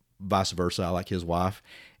 vice versa. I like his wife.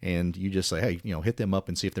 And you just say, hey, hit them up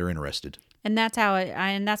and see if they're interested. And that's how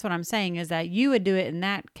and that's what I'm saying is that you would do it in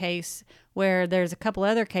that case where there's a couple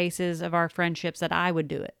other cases of our friendships that I would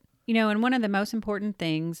do it. And one of the most important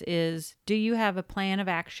things is, do you have a plan of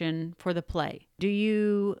action for the play? Do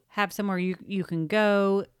you have somewhere you can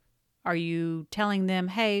go? Are you telling them,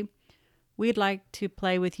 hey, we'd like to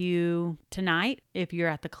play with you tonight if you're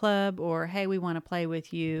at the club, or hey, we want to play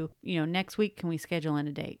with you, next week, can we schedule in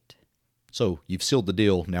a date? So you've sealed the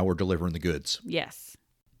deal. Now we're delivering the goods. Yes.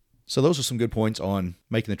 So those are some good points on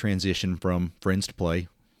making the transition from friends to play.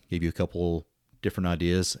 Gave you a couple different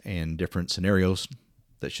ideas and different scenarios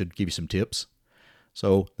that should give you some tips.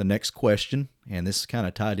 So the next question, and this is kind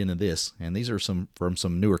of tied into this, and these are from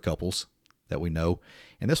some newer couples that we know.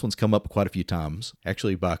 And this one's come up quite a few times,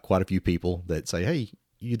 actually by quite a few people that say, hey,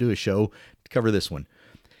 you do a show to cover this one.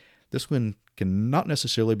 This one can not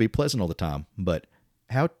necessarily be pleasant all the time, but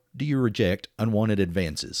how do you reject unwanted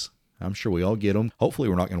advances? I'm sure we all get them. Hopefully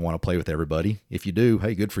we're not going to want to play with everybody. If you do,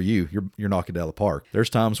 hey, good for you. You're knocking it out of the park.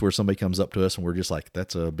 There's times where somebody comes up to us and we're just like,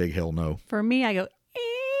 that's a big hell no. For me, I go,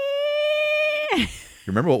 You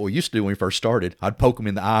remember what we used to do when we first started? I'd poke them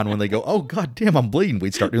in the eye, and when they go, oh, God damn, I'm bleeding,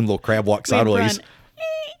 we'd start doing a little crab walk sideways.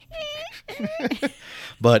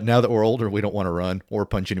 But now that we're older, we don't want to run or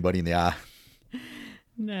punch anybody in the eye.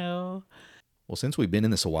 No. Well, since we've been in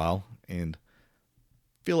this a while and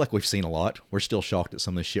feel like we've seen a lot, we're still shocked at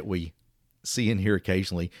some of the shit we see in here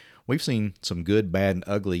occasionally. We've seen some good, bad, and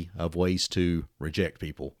ugly of ways to reject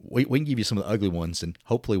people. We can give you some of the ugly ones, and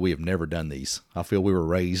hopefully we have never done these. I feel we were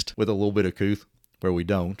raised with a little bit of couth where we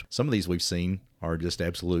don't. Some of these we've seen are just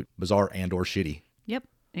absolute bizarre and or shitty. Yep,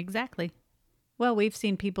 exactly. Well, we've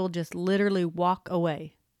seen people just literally walk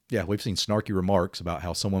away. Yeah, we've seen snarky remarks about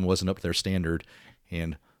how someone wasn't up to their standard,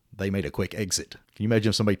 and they made a quick exit. Can you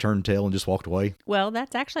imagine if somebody turned tail and just walked away? Well,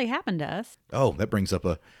 that's actually happened to us. Oh, that brings up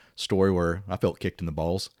a story where I felt kicked in the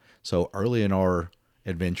balls. So early in our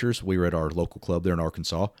adventures, we were at our local club there in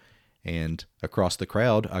Arkansas, and across the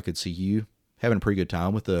crowd, I could see you having a pretty good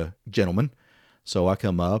time with a gentleman. So I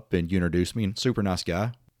come up and you introduced me, and super nice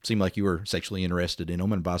guy. Seemed like you were sexually interested in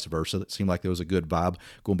him and vice versa. It seemed like there was a good vibe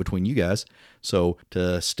going between you guys. So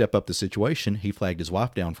to step up the situation, he flagged his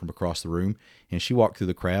wife down from across the room, and she walked through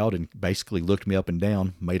the crowd and basically looked me up and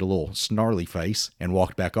down, made a little snarly face, and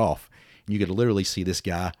walked back off. And you could literally see this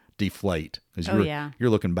guy deflate. Because you're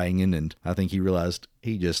looking banging, and I think he realized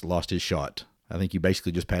he just lost his shot. I think you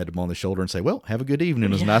basically just pat them on the shoulder and say, well, have a good evening.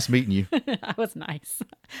 It was nice meeting you. I was nice.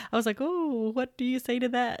 I was like, oh, what do you say to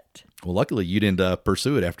that? Well, luckily you didn't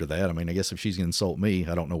pursue it after that. I mean, I guess if she's going to insult me,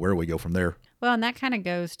 I don't know where we go from there. Well, and that kind of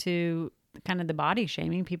goes to kind of the body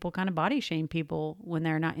shaming. People kind of body shame people when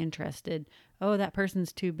they're not interested. Oh, that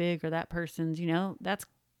person's too big, or that person's, that's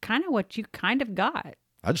kind of what you kind of got.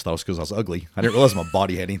 I just thought it was because I was ugly. I didn't realize my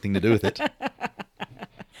body had anything to do with it.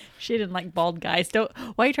 She didn't like bald guys. Why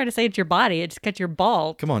are you trying to say it's your body? It's because you're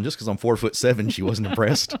bald. Come on, just because I'm 4'7", she wasn't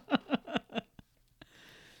impressed.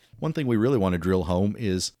 One thing we really want to drill home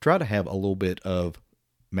is try to have a little bit of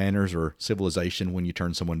manners or civilization when you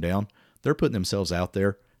turn someone down. They're putting themselves out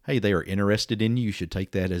there. Hey, they are interested in you. You should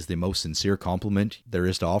take that as the most sincere compliment there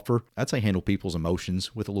is to offer. I'd say handle people's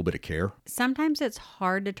emotions with a little bit of care. Sometimes it's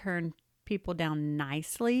hard to turn people down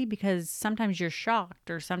nicely because sometimes you're shocked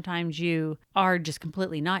or sometimes you are just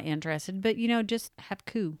completely not interested. But, just have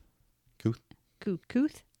Couth.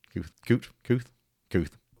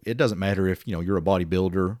 It doesn't matter if, you're a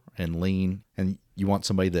bodybuilder and lean and you want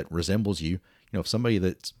somebody that resembles you. If somebody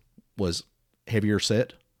that was heavier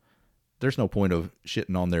set, there's no point of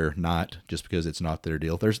shitting on their night just because it's not their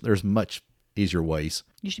deal. There's much easier ways.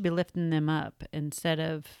 You should be lifting them up instead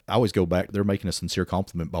of... I always go back, they're making a sincere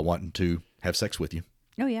compliment by wanting to have sex with you.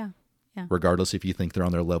 Oh, yeah. Yeah. Regardless if you think they're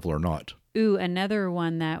on their level or not. Ooh, another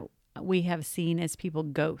one that we have seen is people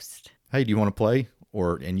ghost. Hey, do you want to play?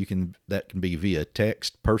 That can be via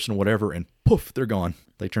text, personal, whatever, and poof, they're gone.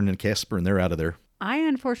 They turn into Casper and they're out of there. I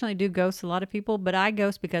unfortunately do ghost a lot of people, but I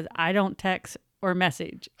ghost because I don't text or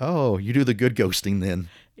message. Oh, you do the good ghosting then.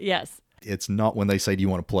 Yes. It's not when they say, do you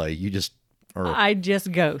want to play? I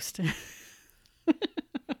just ghost.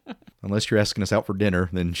 Unless you're asking us out for dinner,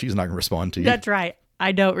 then she's not going to respond to you. That's right.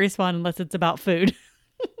 I don't respond unless it's about food.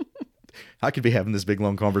 I could be having this big,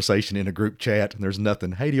 long conversation in a group chat, and there's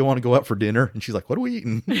nothing. Hey, do you want to go out for dinner? And she's like, what are we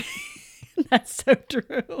eating? That's so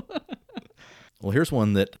true. Well, here's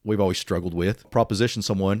one that we've always struggled with. Proposition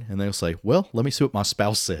someone, and they'll say, well, let me see what my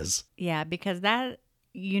spouse says. Yeah, because that,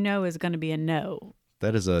 is going to be a no.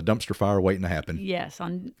 That is a dumpster fire waiting to happen. Yes,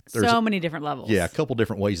 on so many different levels. Yeah, a couple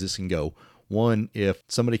different ways this can go. One, if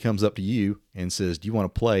somebody comes up to you and says, do you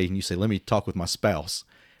want to play? And you say, let me talk with my spouse.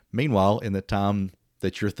 Meanwhile, in the time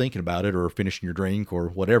that you're thinking about it or finishing your drink or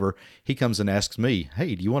whatever, he comes and asks me,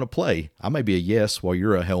 hey, do you want to play? I may be a yes while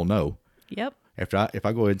you're a hell no. Yep. If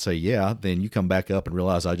I go ahead and say yeah, then you come back up and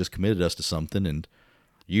realize I just committed us to something, and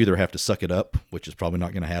you either have to suck it up, which is probably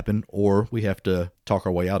not going to happen, or we have to talk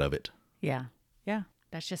our way out of it. Yeah. Yeah.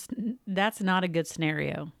 That's not a good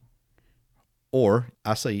scenario. Or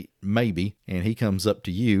I say maybe, and he comes up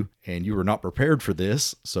to you, and you were not prepared for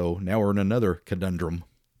this, so now we're in another conundrum.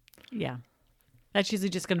 Yeah. That's usually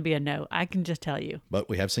just going to be a no. I can just tell you. But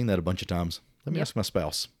we have seen that a bunch of times. Let me ask my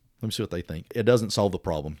spouse. Let me see what they think. It doesn't solve the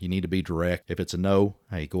problem. You need to be direct. If it's a no,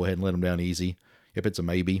 hey, go ahead and let them down easy. If it's a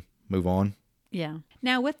maybe, move on. Yeah.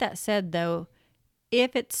 Now, with that said, though,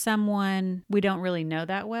 if it's someone we don't really know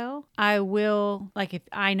that well, I will, like if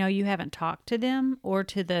I know you haven't talked to them or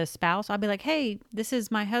to the spouse, I'll be like, hey, this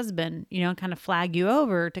is my husband, and kind of flag you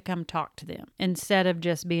over to come talk to them. Instead of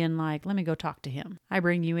just being like, let me go talk to him. I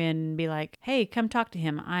bring you in and be like, hey, come talk to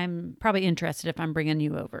him. I'm probably interested if I'm bringing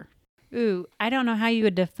you over. Ooh, I don't know how you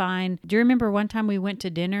would define. Do you remember one time we went to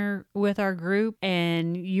dinner with our group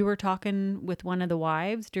and you were talking with one of the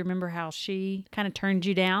wives? Do you remember how she kind of turned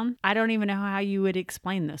you down? I don't even know how you would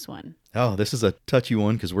explain this one. Oh, this is a touchy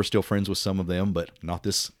one because we're still friends with some of them, but not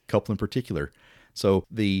this couple in particular. So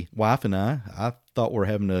the wife and I thought we were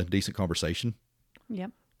having a decent conversation.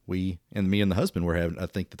 Yep. Me and the husband I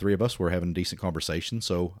think the three of us were having a decent conversation.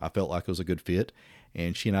 So I felt like it was a good fit.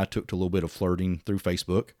 And she and I took to a little bit of flirting through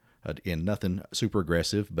Facebook. And nothing super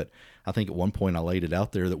aggressive, but I think at one point I laid it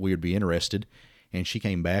out there that we would be interested, and she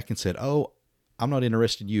came back and said, oh, I'm not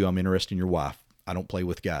interested in you, I'm interested in your wife. I don't play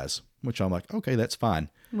with guys, which I'm like, okay, that's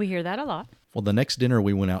fine. We hear that a lot. Well, the next dinner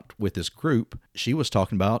we went out with this group, she was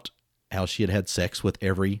talking about how she had sex with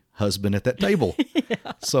every husband at that table.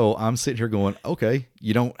 Yeah. So I'm sitting here going, okay,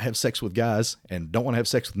 you don't have sex with guys and don't want to have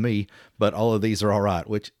sex with me, but all of these are all right,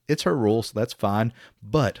 which it's her rules. So that's fine.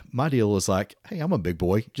 But my deal is like, hey, I'm a big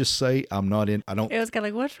boy. Just say I'm not in. I don't. It was kind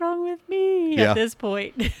of like, what's wrong with me at this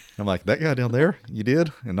point? I'm like, that guy down there, you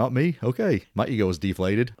did, and not me. Okay. My ego is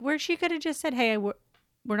deflated. Where she could have just said, hey, we're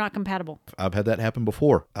not compatible. I've had that happen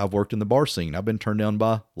before. I've worked in the bar scene. I've been turned down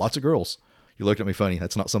by lots of girls. You looked at me funny.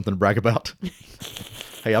 That's not something to brag about.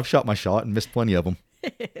 Hey, I've shot my shot and missed plenty of them.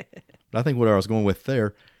 But I think what I was going with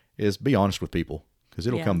there is be honest with people because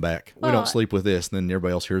it'll come back. We don't sleep with this, then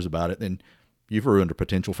everybody else hears about it, then you've ruined a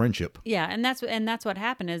potential friendship. Yeah, and that's what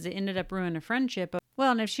happened is it ended up ruining a friendship.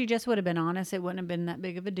 Well, and if she just would have been honest, it wouldn't have been that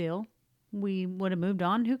big of a deal. We would have moved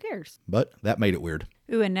on. Who cares? But that made it weird.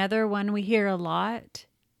 Ooh, another one we hear a lot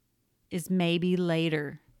is maybe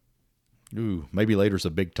later. Ooh, maybe later's a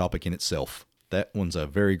big topic in itself. That one's a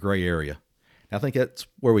very gray area. I think that's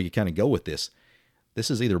where we kind of go with this. This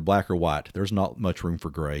is either black or white. There's not much room for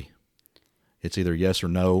gray. It's either yes or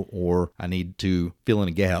no, or I need to fill in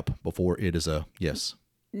a gap before it is a yes.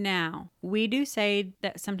 Now, we do say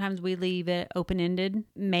that sometimes we leave it open-ended.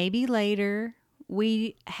 Maybe later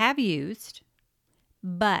we have used.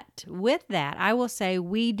 But with that, I will say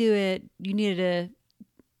we do it, you need to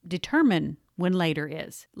determine when later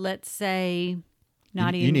is. Let's say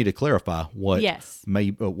You need to clarify what Yes.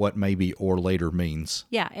 what maybe or later means.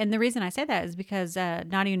 Yeah, and the reason I say that is because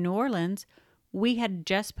Naughty in New Orleans, we had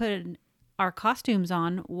just put our costumes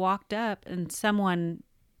on, walked up, and someone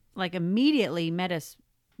like immediately met us.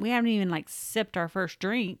 We haven't even like sipped our first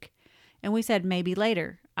drink, and we said maybe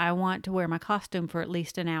later. I want to wear my costume for at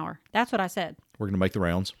least an hour. That's what I said. We're going to make the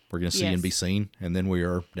rounds. We're going to see Yes. and be seen, and then we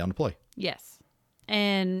are down to play. Yes,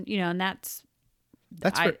 and and That's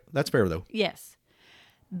fair. That's fair though. yes.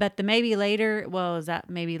 But the maybe later, well, is that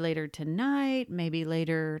maybe later tonight, maybe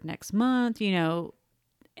later next month,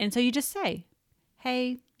 and so you just say,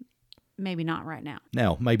 hey, maybe not right now.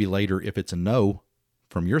 Now, maybe later, if it's a no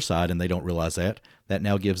from your side and they don't realize that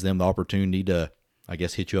now gives them the opportunity to, I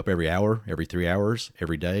guess, hit you up every hour, every 3 hours,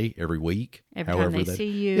 every day, every week. Every time they see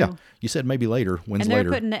you. Yeah. You said maybe later. When's And they're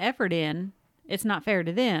later? putting the effort in. It's not fair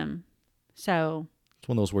to them. So, It's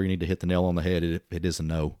one of those where you need to hit the nail on the head if it is a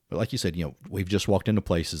no. But like you said, we've just walked into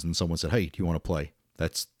places and someone said, hey, do you want to play?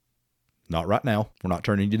 That's not right now. We're not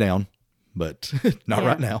turning you down, but not Yeah.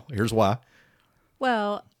 right now. Here's why.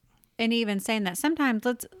 well, and even saying that sometimes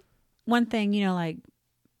one thing, like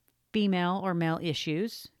female or male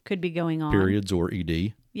issues could be going on. Periods or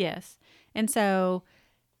ED. Yes. And so,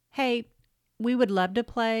 hey, we would love to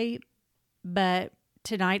play, but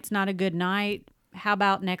tonight's not a good night. How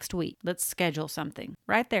about next week? Let's schedule something.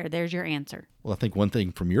 Right there. There's your answer. Well, I think one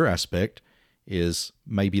thing from your aspect is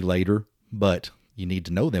maybe later, but you need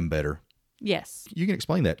to know them better. Yes. You can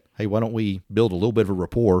explain that. Hey, why don't we build a little bit of a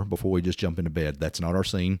rapport before we just jump into bed? That's not our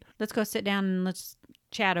scene. Let's go sit down and let's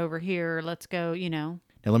chat over here. Let's go, Now,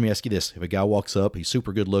 let me ask you this. If a guy walks up, he's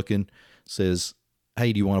super good looking, says,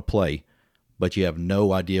 hey, do you want to play? But you have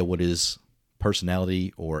no idea what his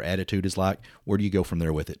personality or attitude is like, where do you go from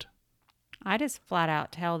there with it? I just flat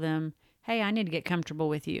out tell them, hey, I need to get comfortable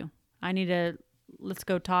with you. Let's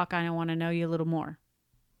go talk. I want to know you a little more.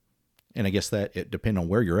 And I guess that it depends on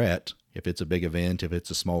where you're at. If it's a big event, if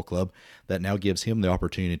it's a small club, that now gives him the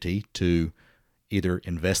opportunity to either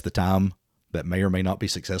invest the time that may or may not be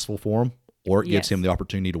successful for him, or it gives Yes. him the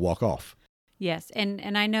opportunity to walk off. Yes.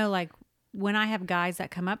 And I know like when I have guys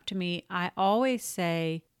that come up to me, I always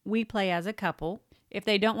say we play as a couple. If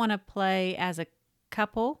they don't want to play as a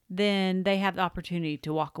couple, then they have the opportunity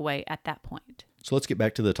to walk away at that point. So let's get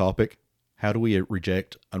back to the topic. How do we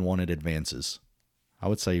reject unwanted advances? I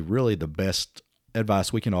would say really the best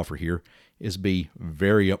advice we can offer here is be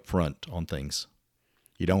very upfront on things.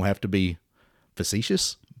 You don't have to be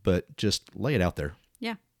facetious, but just lay it out there.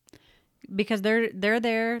 Yeah. Because they're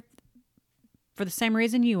there for the same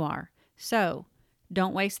reason you are. So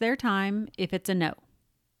don't waste their time if it's a no.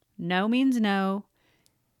 No means no.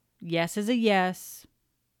 Yes is a yes.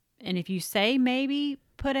 And if you say maybe,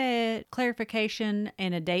 put a clarification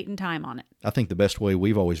and a date and time on it. I think the best way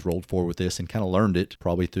we've always rolled forward with this and kind of learned it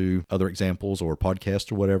probably through other examples or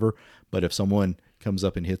podcasts or whatever. But if someone comes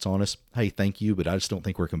up and hits on us, hey, thank you, but I just don't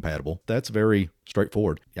think we're compatible. That's very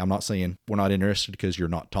straightforward. I'm not saying we're not interested because you're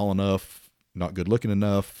not tall enough, not good looking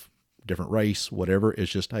enough, different race, whatever.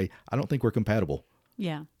 It's just, hey, I don't think we're compatible.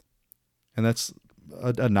 Yeah. And that's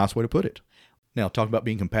a nice way to put it. Now, talk about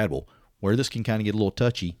being compatible. Where this can kind of get a little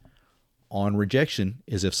touchy on rejection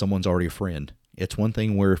is if someone's already a friend. It's one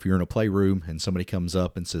thing where if you're in a playroom and somebody comes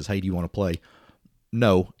up and says, hey, do you want to play?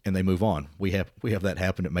 No, and they move on. We have that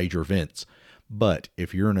happen at major events. But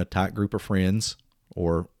if you're in a tight group of friends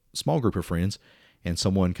or small group of friends and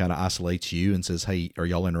someone kind of isolates you and says, hey, are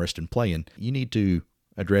y'all interested in playing? You need to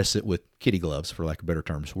address it with kitty gloves, for lack of better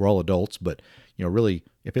terms. We're all adults, but really,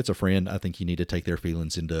 if it's a friend, I think you need to take their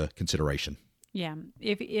feelings into consideration. Yeah.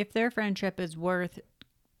 If their friendship is worth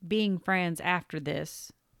being friends after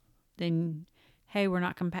this, then hey, we're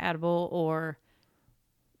not compatible, or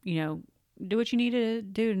do what you need to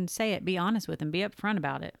do and say it. Be honest with them. Be upfront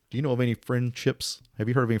about it. Do you know of any friendships? Have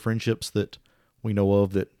you heard of any friendships that we know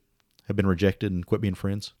of that have been rejected and quit being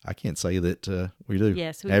friends? I can't say that we do.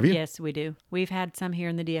 Yes. Have you? Yes, we do. We've had some here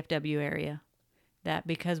in the DFW area that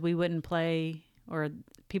because we wouldn't play or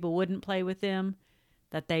people wouldn't play with them,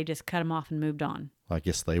 that they just cut them off and moved on. I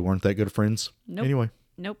guess they weren't that good of friends. Nope. Anyway,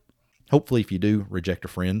 Nope. hopefully if you do reject a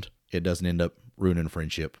friend, it doesn't end up ruining a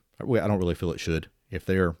friendship. I don't really feel it should. If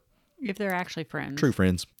they're actually friends. true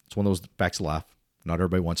friends, it's one of those facts of life. Not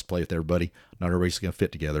everybody wants to play with everybody. Not everybody's going to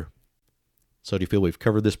fit together. So do you feel we've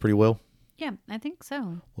covered this pretty well? Yeah, I think so.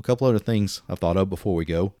 Well, a couple other things I've thought of before we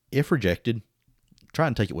go. If rejected, try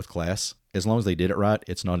and take it with class. As long as they did it right,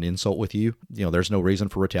 it's not an insult with you. There's no reason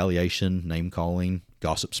for retaliation, name calling,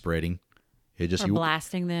 gossip spreading. It just Or you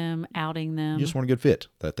blasting them, outing them. just want a good fit.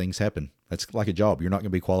 That things happen. That's like a job. You're not going to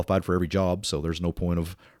be qualified for every job, so there's no point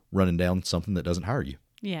of running down something that doesn't hire you.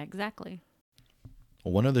 Yeah, exactly.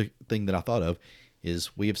 Well, one other thing that I thought of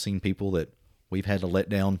is we have seen people that we've had to let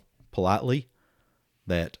down politely,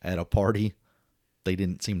 that at a party they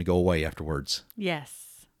didn't seem to go away afterwards.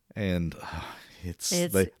 Yes. And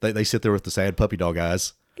they sit there with the sad puppy dog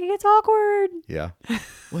eyes. It gets awkward. Yeah.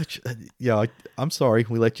 Which I'm sorry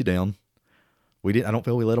we let you down. I don't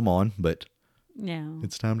feel we let them on, but Yeah.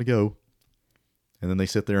 it's time to go. And then they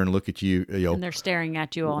sit there and look at you, And they're staring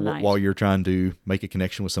at you all night. while you're trying to make a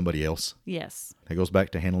connection with somebody else. Yes. It goes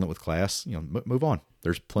back to handling it with class. Move on.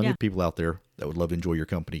 There's plenty Yeah. of people out there that would love to enjoy your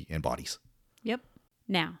company and bodies. Yep.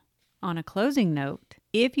 Now, on a closing note,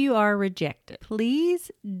 if you are rejected,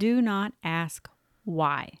 please do not ask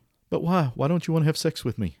why. But why? Why don't you want to have sex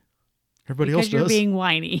with me? Everybody Because else you're does. being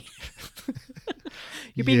whiny.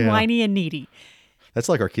 You're being Yeah. whiny and needy. That's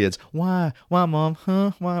like our kids. Why? Why, Mom?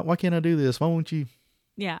 Huh? Why can't I do this? Why won't you?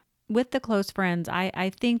 Yeah. With the close friends,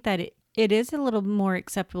 I think that it is a little more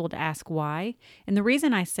acceptable to ask why. And the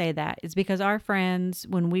reason I say that is because our friends,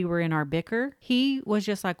 when we were in our bicker, he was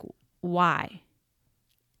just like, why?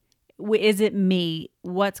 Is it me?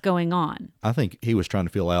 What's going on? I think he was trying to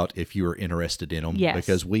feel out if you were interested in them. Yes.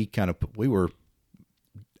 Because we were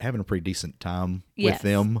having a pretty decent time Yes. with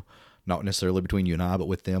them. Not necessarily between you and I, but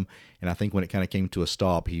with them. And I think when it kind of came to a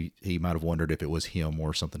stop, he might have wondered if it was him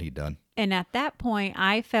or something he'd done. And at that point,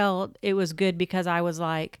 I felt it was good because I was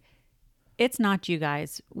like, it's not you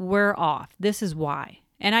guys. We're off. This is why.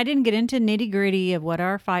 And I didn't get into nitty gritty of what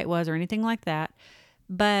our fight was or anything like that.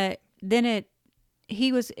 But then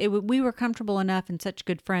we were comfortable enough and such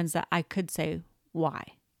good friends that I could say why.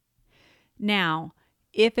 Now,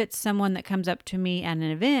 if it's someone that comes up to me at an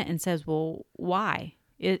event and says, well, why?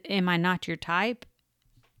 Am I not your type?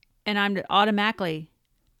 And I'm automatically,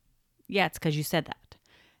 yeah, it's because you said that.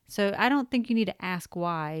 So I don't think you need to ask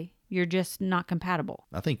why. You're just not compatible.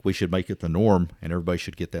 I think we should make it the norm, and everybody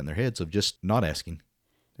should get that in their heads of just not asking.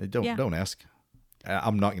 Don't ask.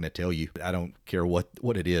 I'm not going to tell you. I don't care what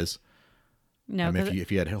it is. No, I mean,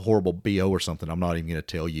 if you had a horrible BO or something, I'm not even going to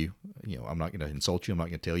tell you. I'm not going to insult you. I'm not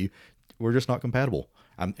going to tell you. We're just not compatible.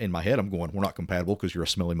 In my head, I'm going, we're not compatible because you're a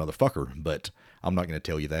smelly motherfucker, but I'm not going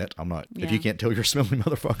to tell you that. I'm not. Yeah. If you can't tell you're a smelly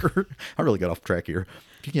motherfucker, I really got off track here.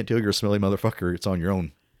 If you can't tell you're a smelly motherfucker, it's on your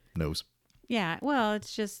own nose. yeah, well,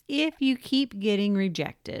 it's just if you keep getting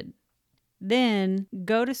rejected, then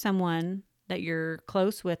go to someone that you're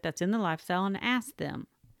close with that's in the lifestyle and ask them,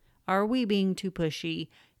 are we being too pushy?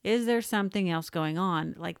 Is there something else going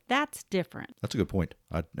on? Like, that's different. That's a good point.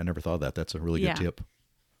 I never thought of that. That's a really good Yeah. tip.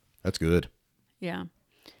 That's good. Yeah.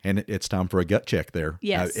 And it's time for a gut check there.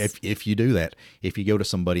 Yes. If you do that, if you go to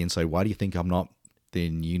somebody and say, why do you think I'm not,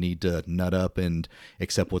 then you need to nut up and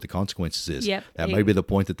accept what the consequences is. Yep. That may be the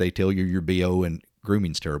point that they tell you your BO and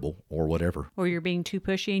grooming's terrible or whatever. Or you're being too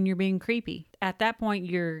pushy and you're being creepy. At that point,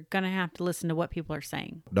 you're going to have to listen to what people are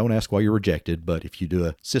saying. Don't ask why you're rejected, but if you do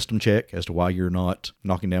a system check as to why you're not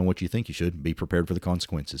knocking down what you think you should, be prepared for the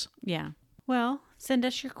consequences. Yeah. Well, send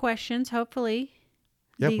us your questions, hopefully.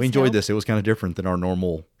 Yeah, These we enjoyed help. this. It was kind of different than our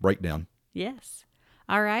normal breakdown. Yes.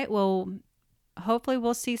 All right. Well, hopefully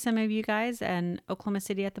we'll see some of you guys in Oklahoma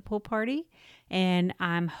City at the pool party. And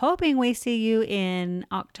I'm hoping we see you in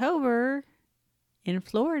October in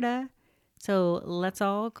Florida. So let's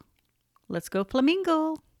go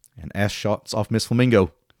Flamingo. And ass shots off Miss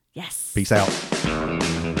Flamingo. Yes. Peace out.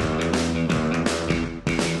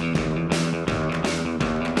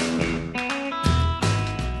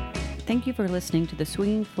 Thank you for listening to the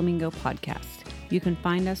Swinging Flamingo podcast. You can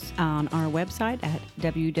find us on our website at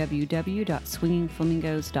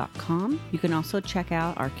www.swingingflamingos.com. You can also check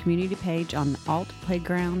out our community page on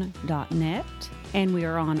altplayground.net. And we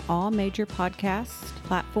are on all major podcast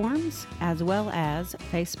platforms, as well as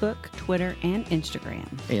Facebook, Twitter, and Instagram.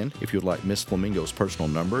 And if you'd like Miss Flamingo's personal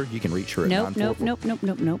number, you can reach her at Nope.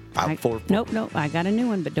 944. I got a new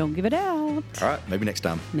one, but don't give it out. All right, maybe next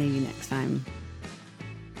time. Maybe next time.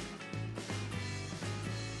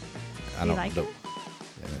 I You don't like know. it?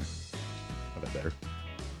 Yeah, I've had better.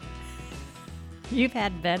 You've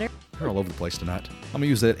had better? We're all over the place tonight. I'm going to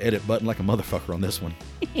use that edit button like a motherfucker on this one.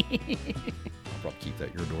 I'll probably keep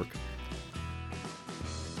that. You're a dork.